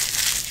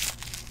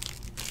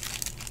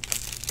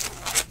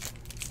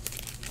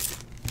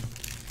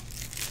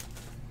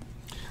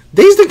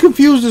 Dazed and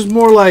Confused is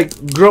more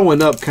like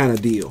growing up kind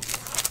of deal.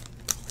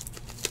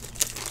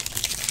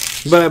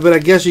 But I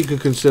guess you could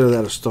consider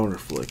that a stoner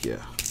flick, yeah.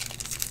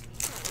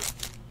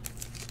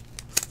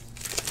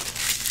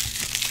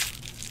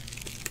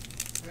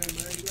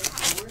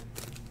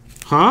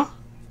 Huh?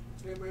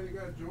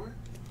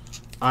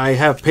 I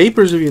have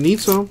papers if you need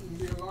some.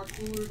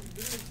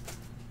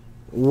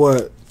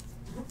 What?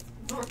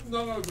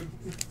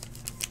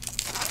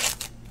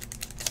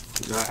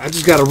 I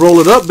just gotta roll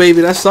it up,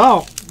 baby. That's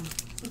all.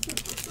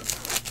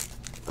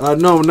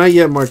 No, not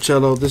yet,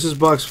 Marcello. This is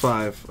box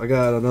 5. I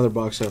got another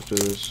box after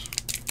this.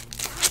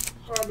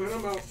 Alright, man,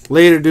 I'm out.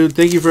 Later, dude.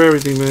 Thank you for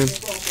everything, man.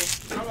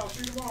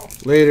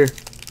 Later.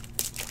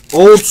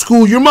 Old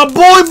school. You're my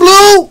boy,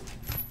 Blue.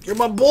 You're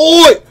my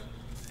boy.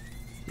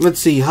 Let's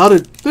see. How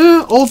did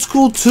old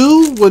school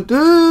 2? What?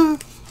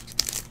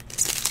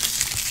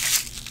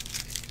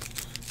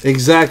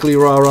 Exactly,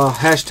 rah.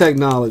 Hashtag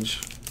knowledge.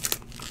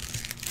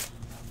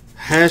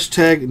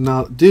 Hashtag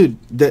knowledge. Dude,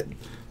 that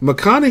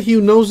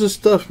McConaughey knows his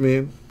stuff,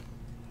 man.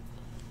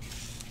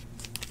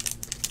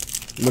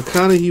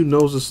 McConaughey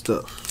knows his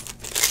stuff.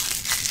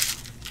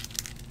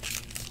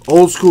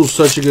 Old School is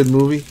such a good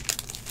movie.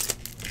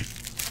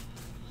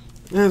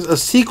 A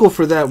sequel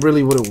for that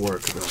really wouldn't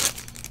work, though.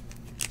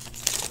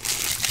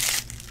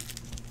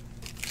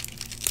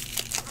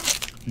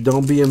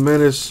 Don't be a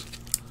menace.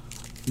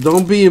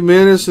 Don't be a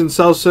menace in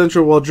South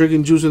Central while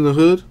drinking juice in the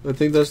hood. I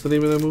think that's the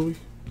name of that movie.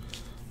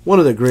 One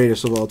of the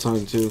greatest of all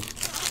time, too.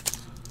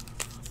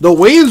 The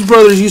Wayans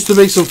brothers used to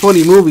make some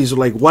funny movies.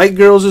 Like White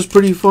Girls is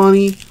pretty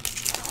funny.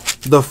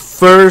 The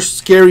first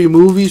Scary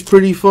Movie is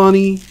pretty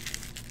funny.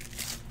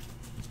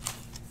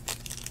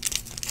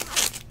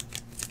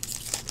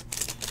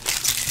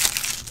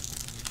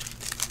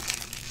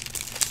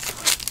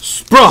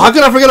 Bro, how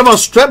could I forget about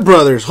Step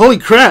Brothers? Holy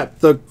crap.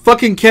 The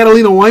fucking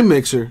Catalina wine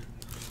mixer.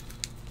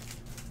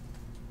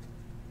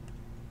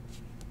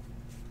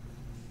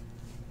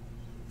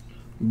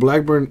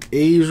 Blackburn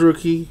A's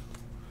rookie.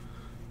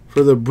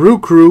 For the Brew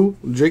Crew,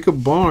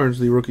 Jacob Barnes,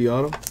 the rookie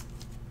auto.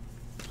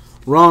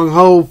 Wrong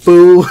hole,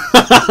 fool.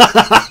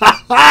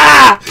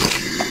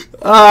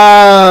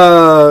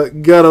 Ah,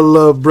 gotta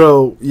love,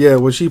 bro. Yeah,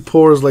 when she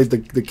pours like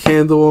the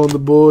candle on the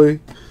boy.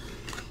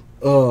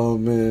 Oh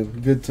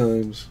man, good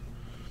times.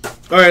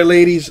 All right,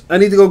 ladies, I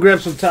need to go grab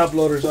some top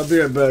loaders. I'll be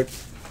right back.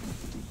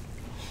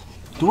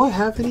 Do I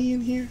have any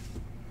in here?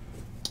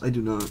 I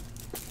do not.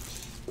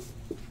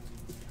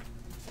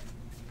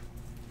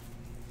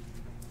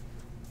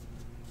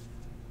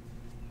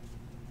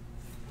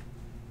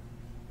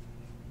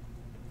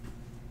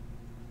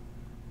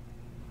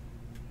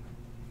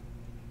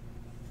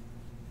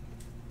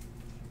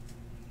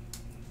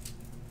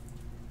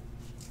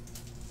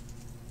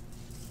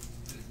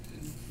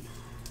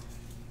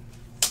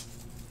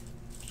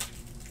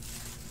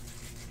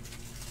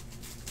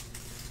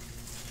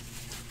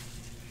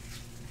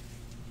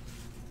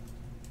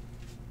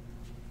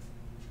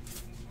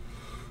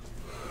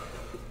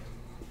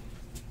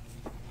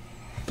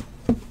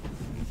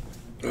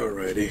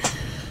 Alrighty.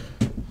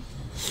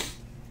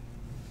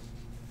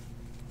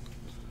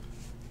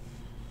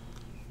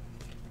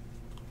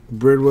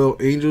 Bridwell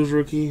Angels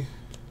rookie.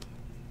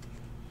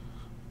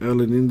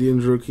 Allen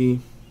Indians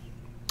rookie.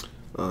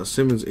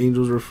 Simmons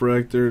Angels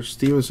refractor.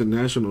 Stevenson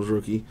Nationals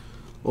rookie.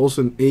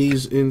 Olsen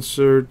A's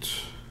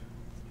insert.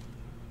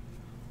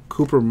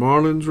 Cooper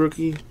Marlins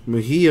rookie.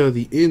 Mejia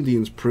the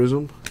Indians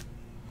prism.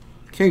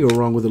 Can't go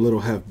wrong with a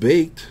little half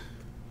baked.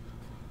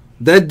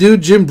 That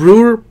dude, Jim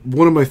Brewer,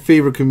 one of my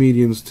favorite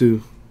comedians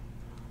too.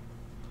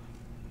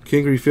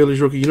 Kingery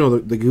Phillies rookie, you know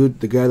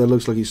the guy that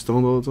looks like he's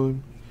stoned all the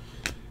time.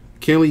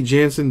 Kenley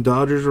Jansen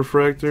Dodgers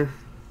refractor.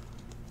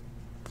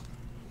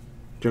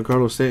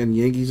 Giancarlo Stanton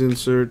Yankees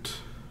insert.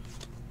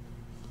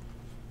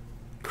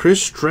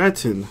 Chris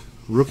Stratton,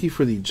 rookie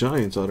for the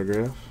Giants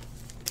autograph.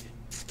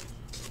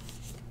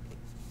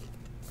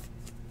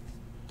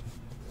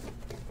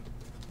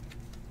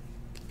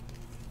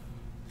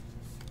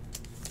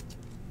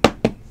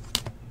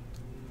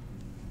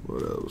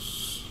 What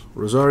else?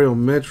 Rosario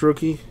Mets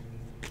rookie.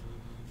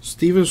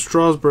 Steven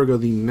Strasburg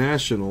of the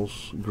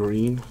Nationals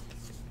green.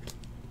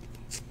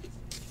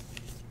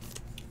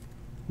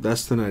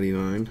 That's the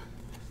 99.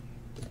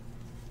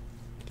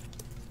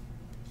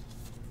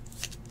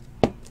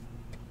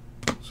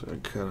 So I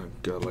kind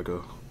of got like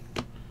a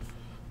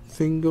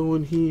thing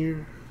going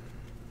here.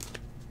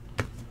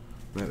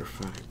 Matter of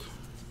fact.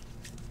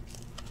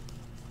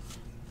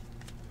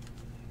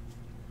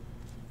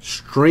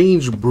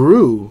 Strange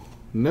Brew.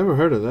 Never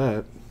heard of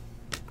that.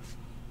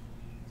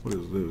 What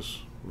is this?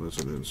 Well, that's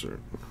an insert.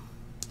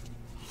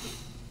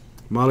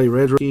 Molly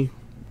Red rookie.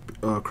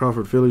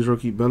 Crawford Phillies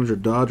rookie. Bellinger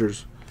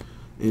Dodgers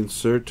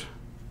insert.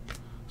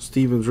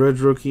 Stevens Reds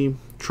rookie.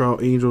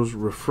 Trout Angels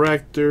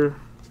refractor.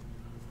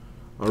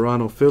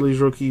 Arano Phillies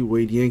rookie.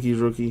 Wade Yankees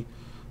rookie.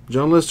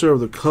 John Lester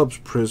of the Cubs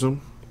prism.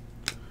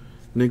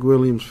 Nick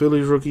Williams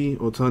Phillies rookie.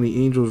 Ohtani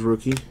Angels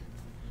rookie.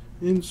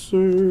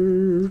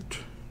 Insert.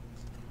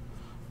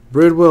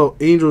 Bridwell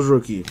Angels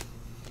rookie.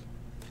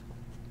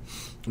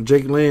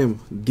 Jake Lamb,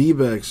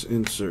 D-backs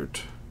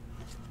insert.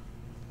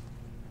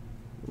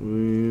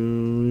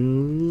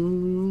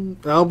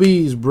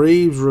 Albies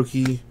Braves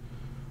rookie,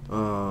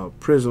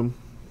 prism.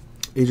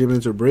 AJ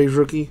Minter Braves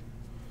rookie.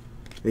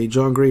 A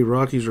John Gray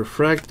Rockies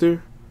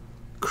refractor.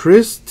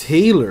 Chris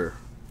Taylor,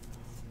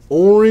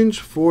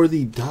 orange for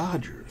the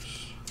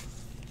Dodgers.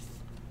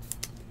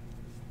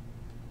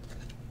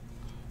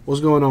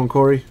 What's going on,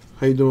 Corey?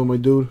 How you doing, my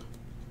dude?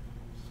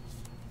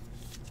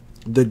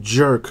 The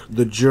Jerk.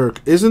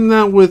 Isn't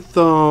that with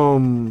I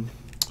don't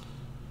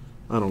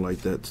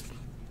like that.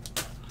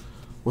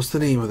 What's the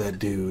name of that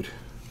dude?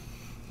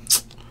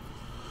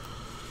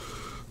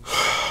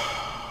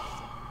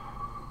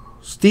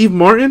 Steve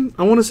Martin,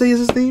 I want to say is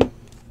his name.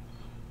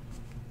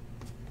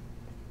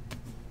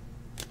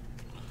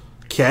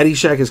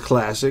 Caddyshack is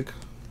classic.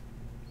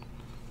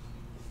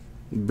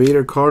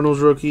 Bader Cardinals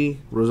rookie,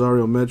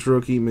 Rosario Mets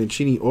rookie,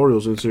 Mancini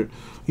Orioles insert.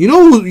 You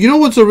know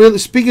what's a really,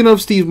 speaking of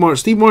Steve Martin.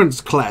 Steve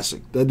Martin's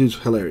classic. That dude's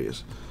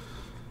hilarious.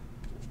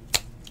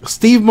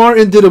 Steve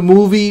Martin did a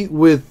movie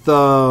with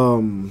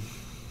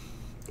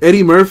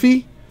Eddie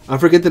Murphy. I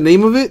forget the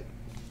name of it,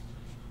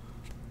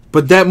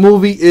 but that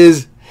movie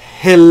is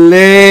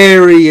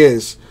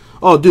hilarious.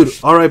 Oh, dude,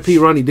 R.I.P.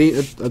 Ronnie.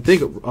 I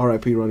think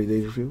R.I.P. Ronnie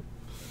Dangerfield.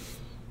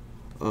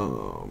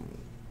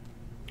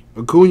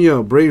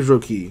 Acuna Braves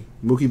rookie.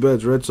 Mookie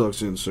Betts Red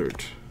Sox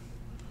insert.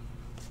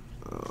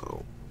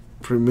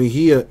 For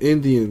Mejia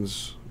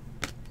Indians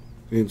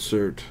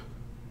insert.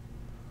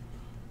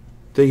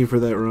 Thank you for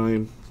that,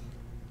 Ryan.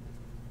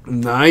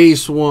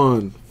 Nice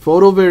one.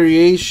 Photo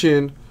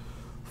variation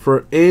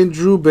for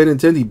Andrew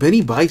Benintendi.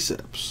 Benny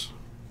Biceps.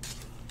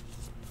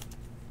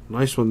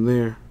 Nice one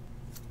there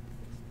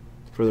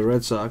for the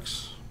Red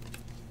Sox.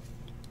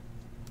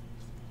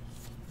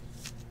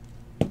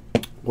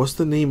 What's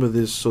the name of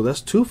this? So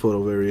that's two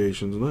photo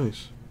variations.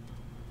 Nice.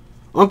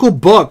 Uncle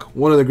Buck,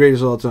 one of the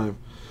greatest of all time.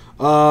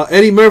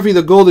 Eddie Murphy,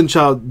 The Golden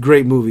Child,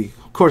 great movie.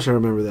 Of course I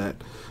remember that.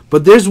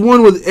 But there's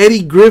one with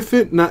Eddie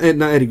Griffin. Not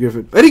Eddie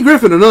Griffin. Eddie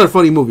Griffin, another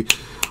funny movie.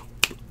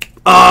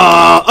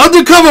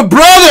 Undercover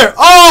Brother!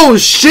 Oh,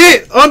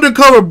 shit!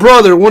 Undercover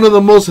Brother, one of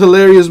the most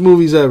hilarious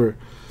movies ever.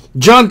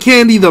 John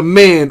Candy, the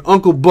man.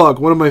 Uncle Buck,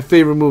 one of my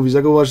favorite movies.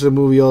 I could watch that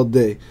movie all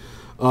day.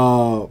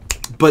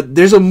 But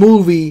there's a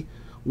movie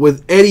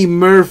with Eddie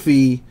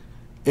Murphy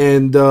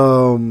and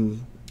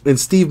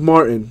Steve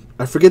Martin.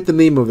 I forget the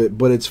name of it,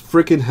 but it's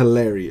freaking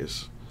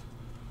hilarious.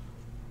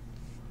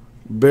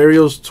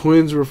 Barrios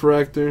Twins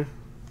Refractor.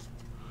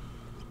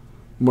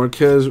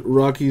 Marquez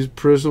Rockies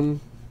Prism.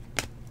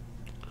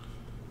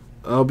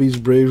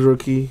 Albies Braves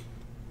Rookie.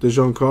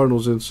 DeJong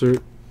Cardinals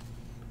insert.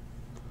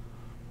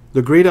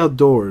 The Great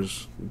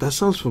Outdoors. That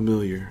sounds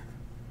familiar.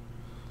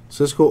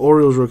 Cisco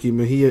Orioles Rookie.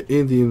 Mejia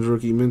Indians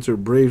Rookie. Minter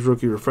Braves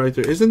Rookie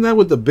Refractor. Isn't that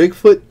with the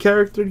Bigfoot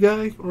character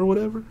guy or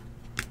whatever?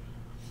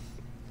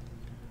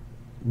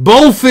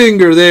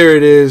 Bowfinger. There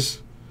it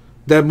is.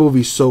 That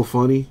movie's so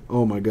funny.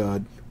 Oh my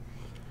god.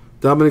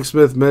 Dominic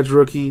Smith Mets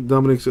Rookie.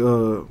 Dominic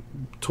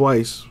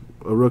twice.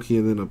 A rookie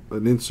and then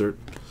an insert.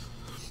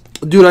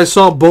 Dude, I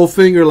saw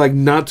Bowfinger like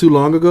not too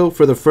long ago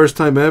for the first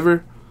time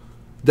ever.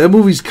 That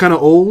movie's kind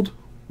of old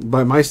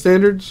by my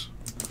standards.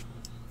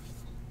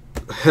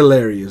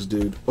 Hilarious,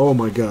 dude. Oh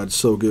my god,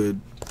 so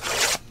good.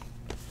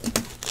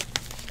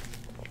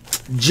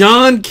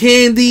 John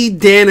Candy,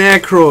 Dan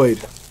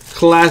Aykroyd.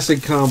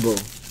 Classic combo.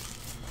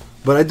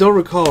 But I don't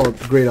recall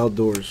Great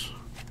Outdoors.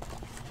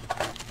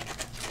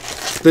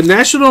 The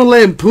National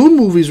Lampoon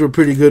movies were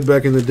pretty good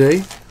back in the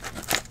day.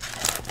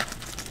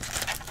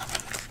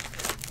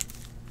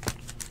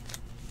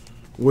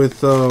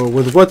 With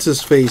what's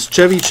his face?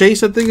 Chevy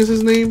Chase, I think is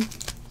his name.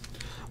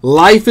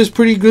 Life is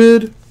pretty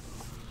good.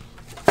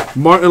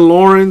 Martin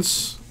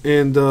Lawrence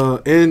and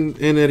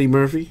Eddie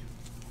Murphy.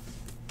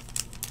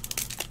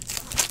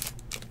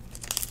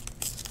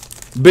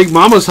 Big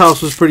Mama's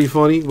House was pretty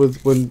funny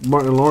with when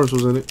Martin Lawrence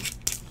was in it.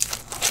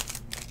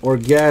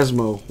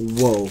 Orgasmo.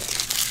 Whoa.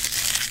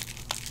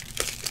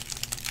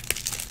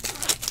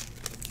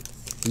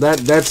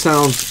 That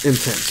sounds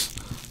intense.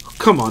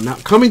 Come on now.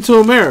 Coming to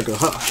America.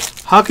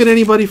 How can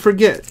anybody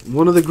forget?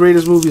 One of the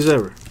greatest movies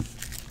ever.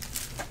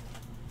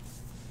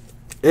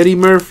 Eddie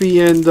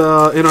Murphy and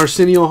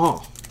Arsenio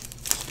Hall.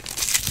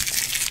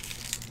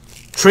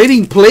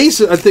 Trading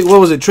Places, I think, what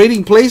was it?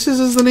 Trading Places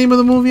is the name of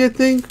the movie, I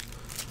think.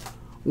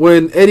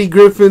 When Eddie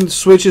Griffin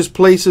switches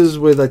places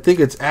with, I think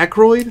it's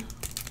Aykroyd.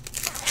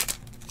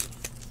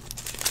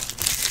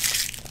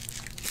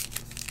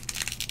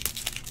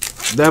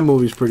 That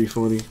movie's pretty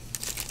funny.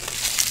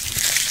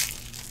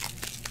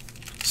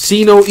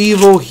 See No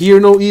Evil,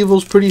 Hear No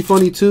Evil's pretty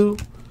funny too.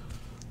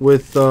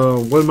 With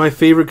one of my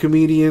favorite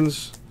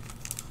comedians.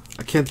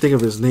 I can't think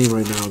of his name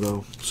right now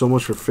though. So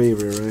much for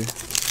favorite, right?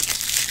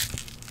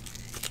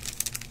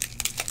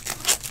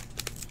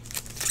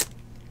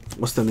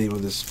 What's the name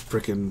of this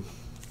frickin'...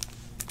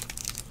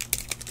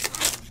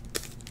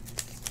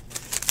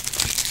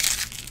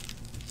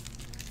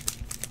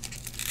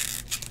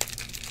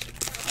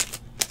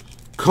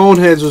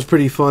 Coneheads was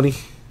pretty funny.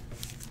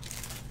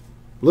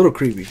 A little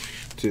creepy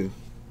too.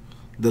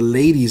 The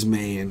Ladies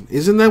Man.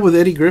 Isn't that with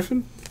Eddie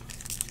Griffin?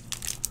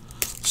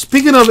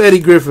 Speaking of Eddie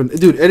Griffin,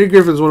 dude, Eddie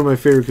Griffin's one of my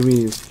favorite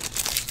comedians.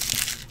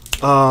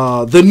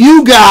 The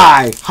New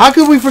Guy. How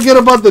could we forget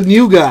about The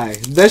New Guy?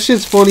 That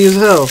shit's funny as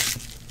hell.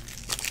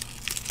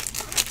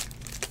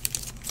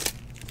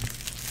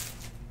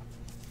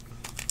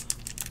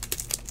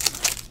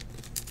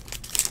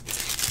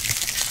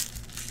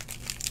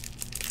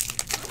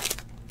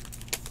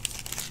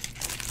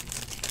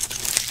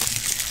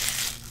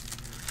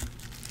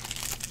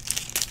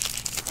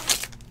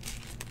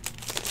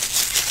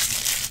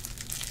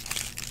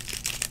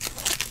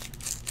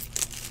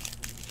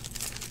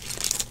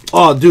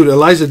 Oh, dude,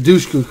 Eliza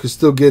Dushku could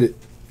still get it.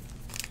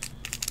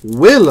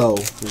 Willow.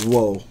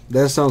 Whoa,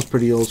 that sounds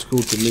pretty old school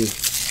to me.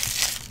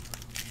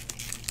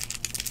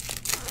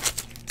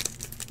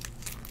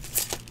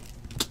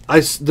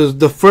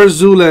 The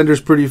first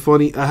Zoolander's pretty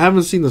funny. I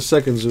haven't seen the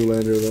second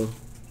Zoolander, though.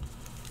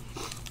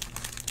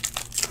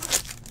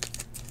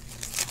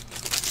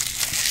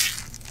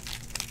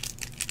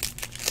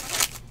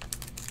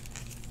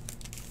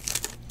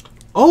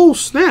 Oh,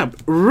 snap.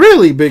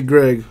 Really, Big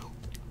Greg?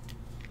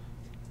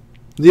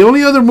 The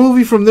only other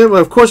movie from them,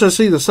 of course, I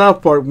see the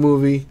South Park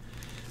movie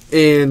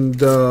and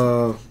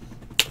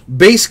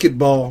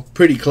Basketball,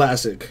 pretty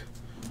classic.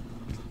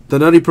 The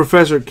Nutty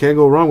Professor, can't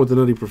go wrong with the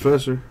Nutty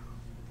Professor.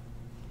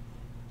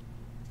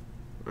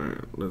 All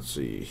right, let's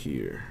see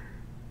here.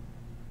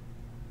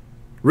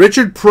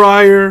 Richard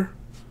Pryor,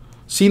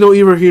 See No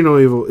Evil, Hear No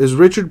Evil. Is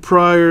Richard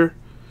Pryor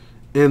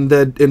and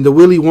the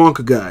Willy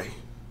Wonka guy?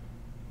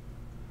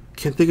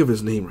 Can't think of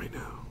his name right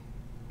now,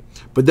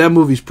 but that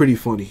movie's pretty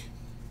funny.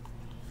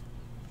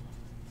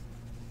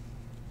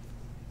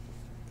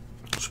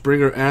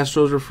 Springer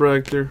Astros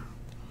Refractor.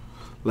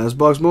 Last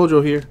Box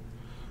Mojo here.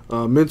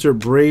 Minter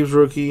Braves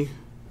Rookie.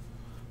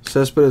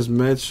 Cespedes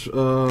Mets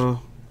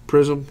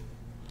Prism.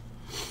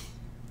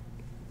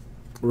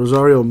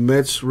 Rosario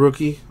Mets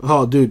Rookie.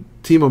 Oh, dude.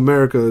 Team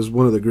America is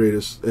one of the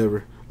greatest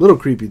ever. Little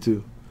creepy,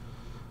 too.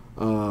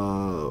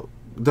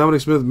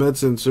 Dominic Smith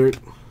Mets insert.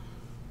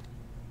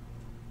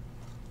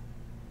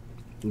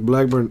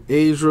 Blackburn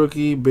A's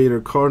rookie.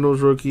 Bader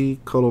Cardinals rookie.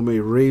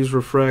 Colomé Rays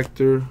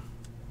refractor.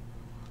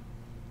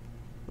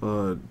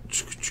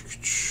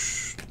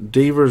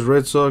 Davers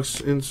Red Sox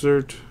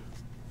insert.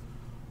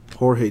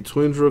 Jorge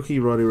Twins rookie.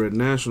 Roddy Red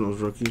Nationals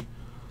rookie.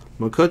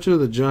 McCutcheon of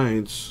the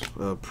Giants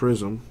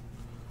prism.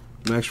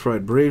 Max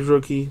Fried Braves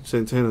rookie.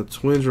 Santana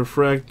Twins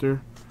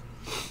refractor.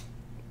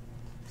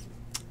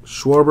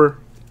 Schwarber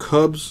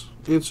Cubs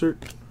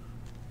insert.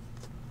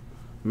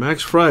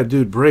 Max Fried,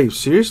 dude, Braves.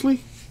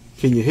 Seriously?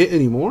 Can you hit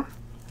anymore?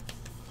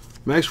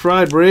 Max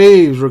Fried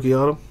Braves rookie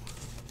auto.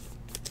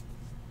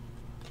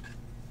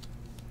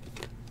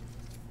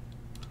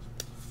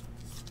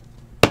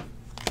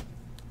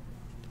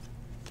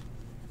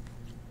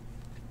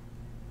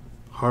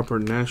 Harper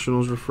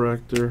Nationals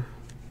refractor.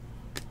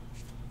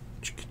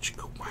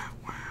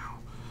 Wow.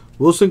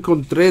 Wilson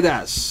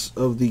Contreras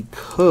of the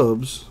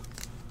Cubs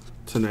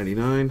to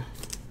 99.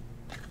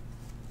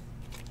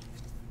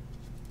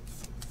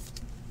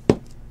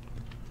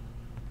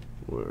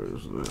 Where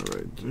is that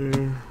right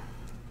there?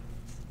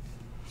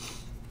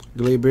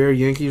 Gleyber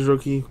Yankees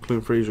rookie.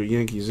 Clint Frazier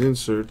Yankees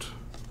insert.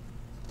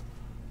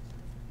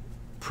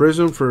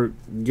 Prism for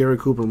Gary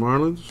Cooper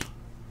Marlins.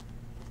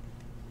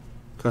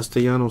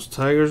 Castellanos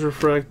Tigers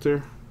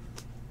refractor.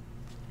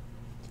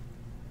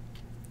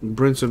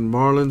 Brinson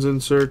Marlins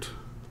insert.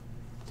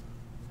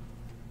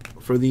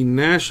 For the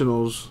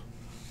Nationals,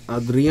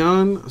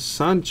 Adrian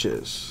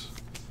Sanchez,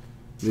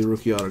 the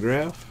rookie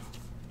autograph.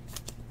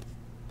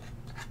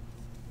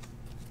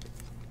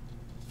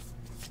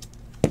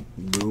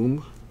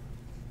 Boom.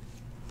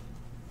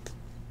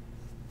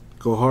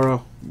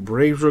 Gohara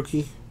Braves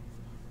rookie.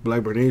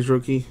 Blackburn A's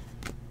rookie.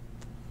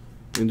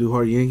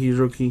 Andujar Yankees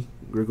rookie.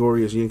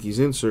 Gregorius Yankees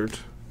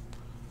insert.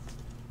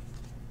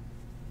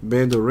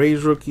 Banda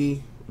Rays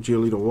rookie.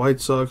 Giolito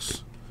White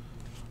Sox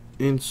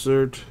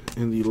insert.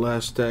 And the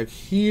last stack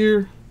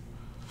here,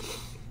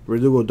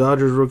 Verdugo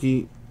Dodgers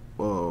rookie.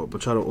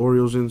 Machado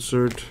Orioles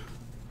insert.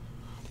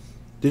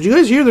 Did you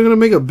guys hear they're going to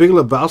make a Big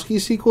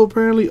Lebowski sequel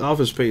apparently?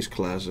 Office Space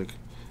classic.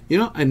 You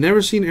know, I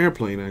never seen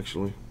Airplane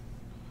actually.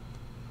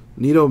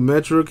 Nito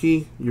Mets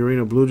rookie.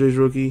 Urena Blue Jays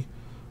rookie.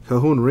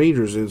 Cajon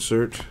Rangers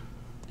insert.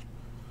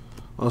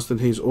 Austin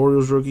Hayes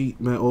Orioles rookie.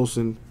 Matt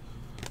Olson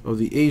of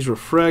the A's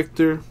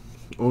refractor.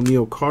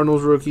 O'Neill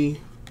Cardinals rookie.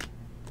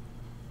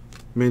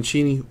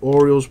 Mancini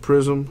Orioles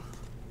prism.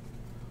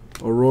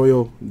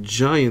 Arroyo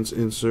Giants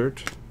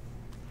insert.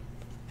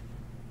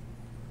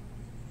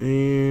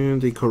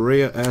 And a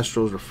Correa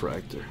Astros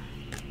refractor.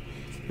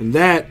 And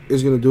that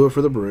is going to do it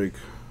for the break.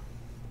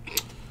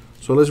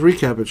 So let's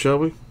recap it, shall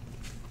we?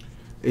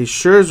 A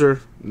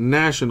Scherzer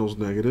Nationals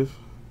negative.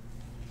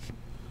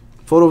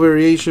 Photo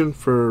variation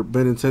for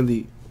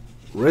Benintendi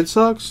Red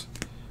Sox.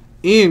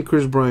 And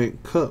Chris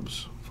Bryant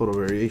Cubs. Photo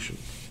variation.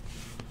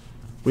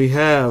 We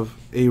have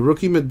a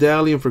rookie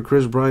medallion for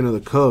Chris Bryant of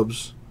the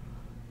Cubs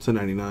to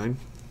 99.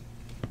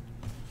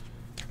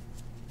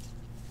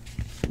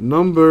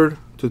 Numbered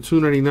to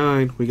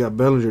 299, we got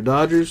Bellinger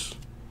Dodgers,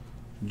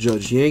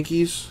 Judge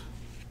Yankees,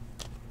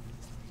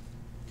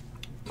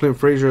 Clint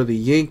Frazier of the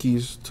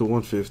Yankees to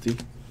 150.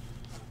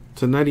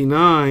 To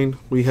 99,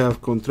 we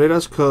have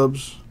Contreras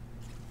Cubs,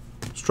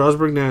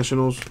 Strasburg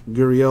Nationals,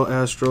 Gurriel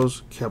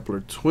Astros, Kepler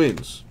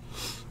Twins.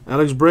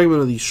 Alex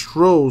Bregman of the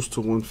Stros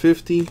to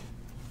 150.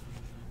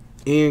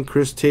 And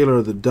Chris Taylor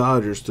of the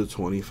Dodgers to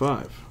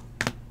 25.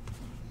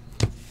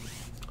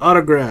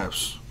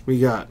 Autographs. We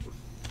got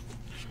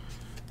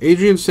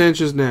Adrian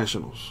Sanchez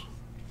Nationals.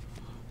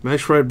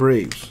 Max Fried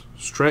Braves.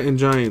 Stratton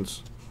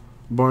Giants.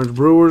 Barnes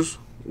Brewers.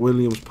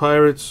 Williams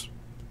Pirates.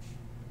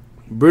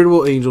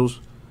 Birdwell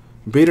Angels.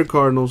 Bader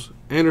Cardinals.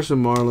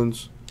 Anderson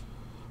Marlins.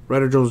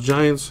 Ryder Jones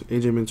Giants.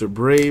 AJ Minter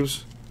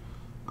Braves.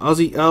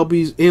 Ozzie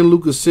Albies and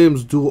Lucas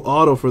Sims dual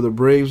auto for the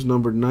Braves,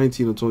 numbered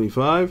 19 to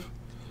 25.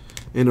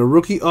 And a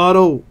rookie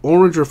auto,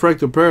 orange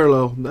refractive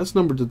parallel, that's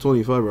numbered to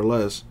 25 or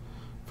less.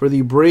 For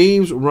the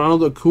Braves,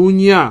 Ronald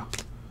Acuna,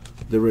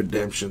 the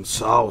redemption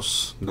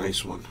sauce.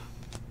 Nice one.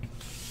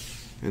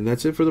 And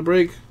that's it for the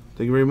break.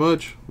 Thank you very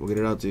much. We'll get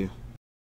it out to you.